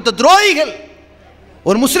காட்டி கொடுத்த துரோகிகள்.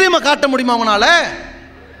 ஒரு முஸ்லீமை காட்ட முடியுமா அவனால?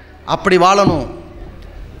 அப்படி வாழணும்.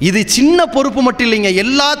 இது சின்ன பொறுப்பு மட்டும் இல்லைங்க,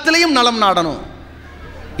 எல்லாத்திலையும் நலம் நாடணும்.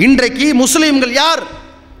 இன்றைக்கு முஸ்லீம்கள் யார்?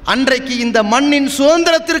 அன்றைக்கு இந்த மண்ணின்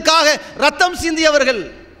சுதந்திரத்திற்காக ரத்தம் சிந்தியவர்கள்.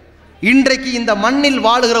 இன்றைக்கு இந்த மண்ணில்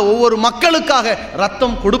வாழுகிற ஒவ்வொரு மக்களுக்காக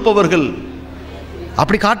ரத்தம் கொடுப்பவர்கள்.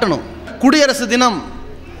 அப்படி காட்டணும். குடியரசு தினம்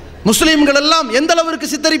முஸ்லீம்கள் எல்லாம் எந்த அளவிற்கு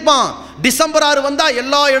சித்தரிப்பான்? டிசம்பர் 6 வந்தால்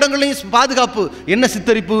எல்லா இடங்களையும் பாதுகாப்பு. என்ன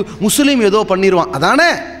சித்தரிப்பு? முஸ்லீம் ஏதோ பண்ணிடுவான்,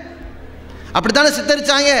 அதானே? அப்படித்தானே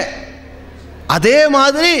சித்தரிச்சாங்க. அதே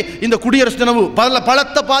மாதிரி இந்த குடியரசு தினம்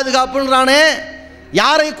பலத்த பாதுகாப்புன்றானே,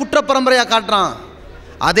 யாரை குற்ற பரம்பரையாக காட்டுறான்?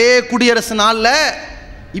 அதே குடியரசு நாளில்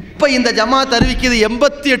இப்போ இந்த ஜமாத் அறிவிக்குது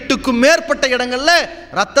 88க்கும் மேற்பட்ட இடங்களில்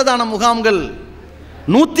இரத்த தான முகாம்கள்,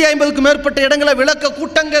 150க்கும் மேற்பட்ட இடங்களில் விளக்க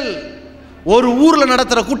கூட்டங்கள். ஒரு ஊரில்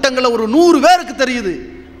நடத்துகிற கூட்டங்களில் ஒரு 100 பேருக்கு தெரியுது,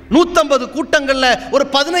 150 கூட்டங்களில் ஒரு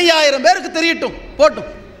 15,000 பேருக்கு தெரியட்டும், போட்டும்.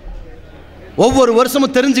 ஒவ்வொரு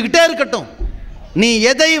வருஷமும் தெரிஞ்சுக்கிட்டே இருக்கட்டும். நீ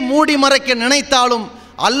எதை மூடி மறைக்க நினைத்தாலும்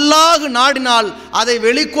அல்லாஹ் நாடினால் அதை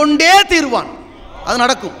வெளிக்கொண்டே தீர்வான், அது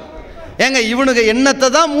நடக்கும். ஏங்க, இவனுக்கு என்னத்தை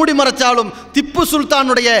தான் மூடி மறைச்சாலும் திப்பு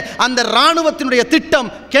சுல்தானுடைய அந்த இராணுவத்தினுடைய திட்டம்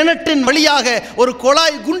கிணற்றின் வழியாக ஒரு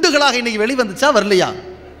குழாய் குண்டுகளாக இன்னைக்கு வெளிவந்துச்சா? வரலையா?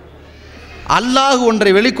 அல்லாஹ்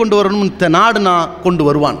ஒன்றை வெளிக்கொண்டு வரணும், இந்த நாடுனா கொண்டு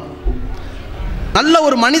வருவான். நல்ல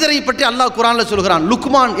ஒரு மனிதரை பற்றி அல்லாஹ் குர்ஆனில் சொல்கிறான்.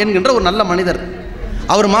 லுக்மான் என்கின்ற ஒரு நல்ல மனிதர்,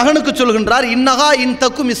 அவர் மகனுக்கு சொல்கின்றார், இன்னஹா இன்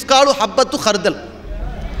தக்கு மிஸ்காலு ஹப்பத்து ஹர்தல்.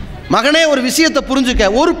 மகனே, ஒரு விஷயத்தை புரிஞ்சுக்க.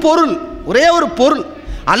 ஒரு பொருள், ஒரே ஒரு பொருள்,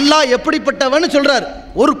 அல்லாஹ் எப்படிப்பட்டவன்னு சொல்றார்.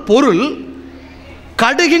 ஒரு பொருள்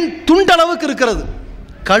கடுகின் துண்டளவுக்கு இருக்கிறது.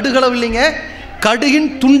 கடுகளவு இல்லைங்க, கடுகின்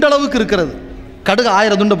துண்டளவுக்கு இருக்கிறது. கடுகு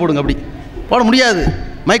 1000 துண்டை போடுங்க, அப்படி போட முடியாது.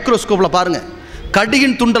 மைக்ரோஸ்கோப்பில் பாருங்க,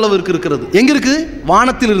 கடுகின் துண்டளவுக்கு இருக்கிறது. எங்க இருக்கு?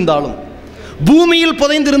 வானத்தில் இருந்தாலும், பூமியில்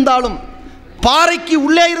புதைந்திருந்தாலும், பாறைக்கு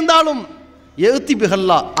உள்ளே இருந்தாலும், எழுத்தி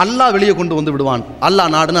பிகல்லா, அல்லாஹ் வெளியே கொண்டு வந்து விடுவான்.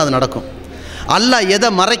 அல்லாஹ் நாடுன்னு அது நடக்கும். அல்லாஹ் எதை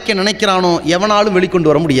மறைக்க நினைக்கிறானோ எவனாலும்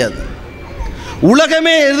வெளிக்கொண்டு வர முடியாது.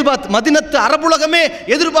 உலகமே எதிர்பார்த்து, மதினத்து அரபுலகமே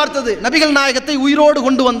எதிர்பார்த்தது, நபிகள் நாயகத்தை உயிரோடு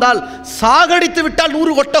கொண்டு வந்தால் சாகடித்து விட்டால்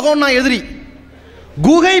 100 ஒட்டகம் நான் எதிரி.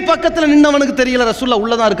 குகை பக்கத்தில் நின்னவனுக்கு தெரியல ரசூல்லா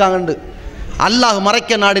உள்ளதான் இருக்காங்கன்னு. அல்லாஹ்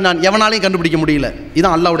மறைக்க நாடினான், எவனாலையும் கண்டுபிடிக்க முடியல.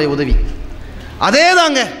 இதுதான் அல்லாஹ்வுடைய உதவி. அதே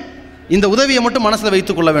தாங்க, இந்த உதவியை மட்டும் மனசில்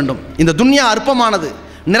வைத்துக் கொள்ள வேண்டும். இந்த துன்யா அற்பமானது,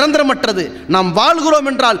 நிரந்தரமற்றது. நாம் வாழ்கிறோம்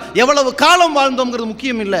என்றால் எவ்வளவு காலம் வாழ்ந்தோங்கிறது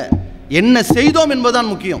முக்கியம் இல்லை, என்ன செய்தோம்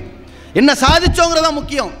என்பதுதான் முக்கியம், என்ன சாதிச்சோங்கிறதான்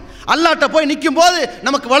முக்கியம். அல்லாஹ்ட்ட போய் நிற்கும் போது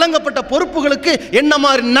நமக்கு வழங்கப்பட்ட பொறுப்புகளுக்கு என்ன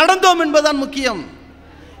மாதிரி நடந்தோம் என்பதுதான் முக்கியம்.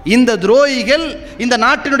 இந்த துரோகிகள், இந்த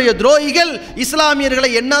நாட்டினுடைய துரோகிகள் இஸ்லாமியர்களை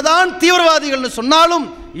என்னதான் தீவிரவாதிகள் சொன்னாலும்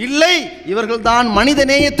இல்லை, இவர்கள் தான் மனித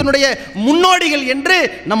நேயத்தினுடைய முன்னோடிகள் என்று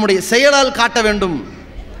நம்முடைய செயலால் காட்ட வேண்டும்.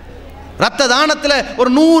 ரத்த தானத்தில்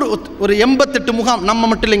ஒரு 88 முகாம், நம்ம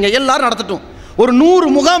மட்டும் இல்லைங்க, எல்லாரும் நடத்தட்டும். ஒரு 100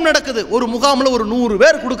 முகாம் நடக்குது. ஒரு முகாமில் ஒரு 100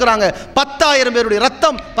 பேர் கொடுக்குறாங்க. 10,000 பேருடைய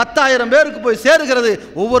ரத்தம் 10,000 பேருக்கு போய் சேருகிறது.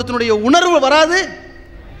 ஒவ்வொருத்தனுடைய உணர்வு வராது?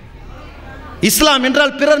 இஸ்லாம்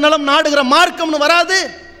என்றால் பிறர் நலம் நாடுகிற மார்க்கம்னு வராது?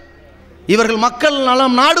 இவர்கள் மக்கள்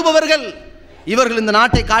நலம் நாடுபவர்கள். இவர்கள் இந்த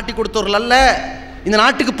நாட்டை காட்டி கொடுத்தவர்கள் அல்ல, இந்த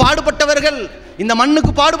நாட்டுக்கு பாடுபட்டவர்கள், இந்த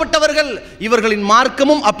மண்ணுக்கு பாடுபட்டவர்கள். இவர்களின்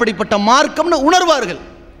மார்க்கமும் அப்படிப்பட்ட மார்க்கம்னு உணர்வார்கள்.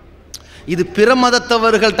 இது பிற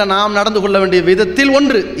மதத்தவர்கள்ட்ட நாம் நடந்து கொள்ள வேண்டிய விதத்தில்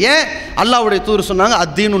ஒன்று. ஏன்? அல்லாஹ்வுடைய தூதர் சொன்னாங்க,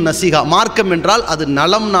 அத்தீனு நசீஹா, மார்க்கம் என்றால் அது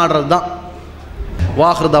நலம் நாடுறது தான்.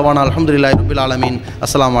 வாஹிர் தவானா அல்ஹம்துலில்லாஹி ரப்பில் ஆலமீன்.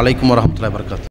 அஸ்ஸலாமு அலைக்கும் வரஹ்மத்துல்லாஹி வபரகாத்துஹு.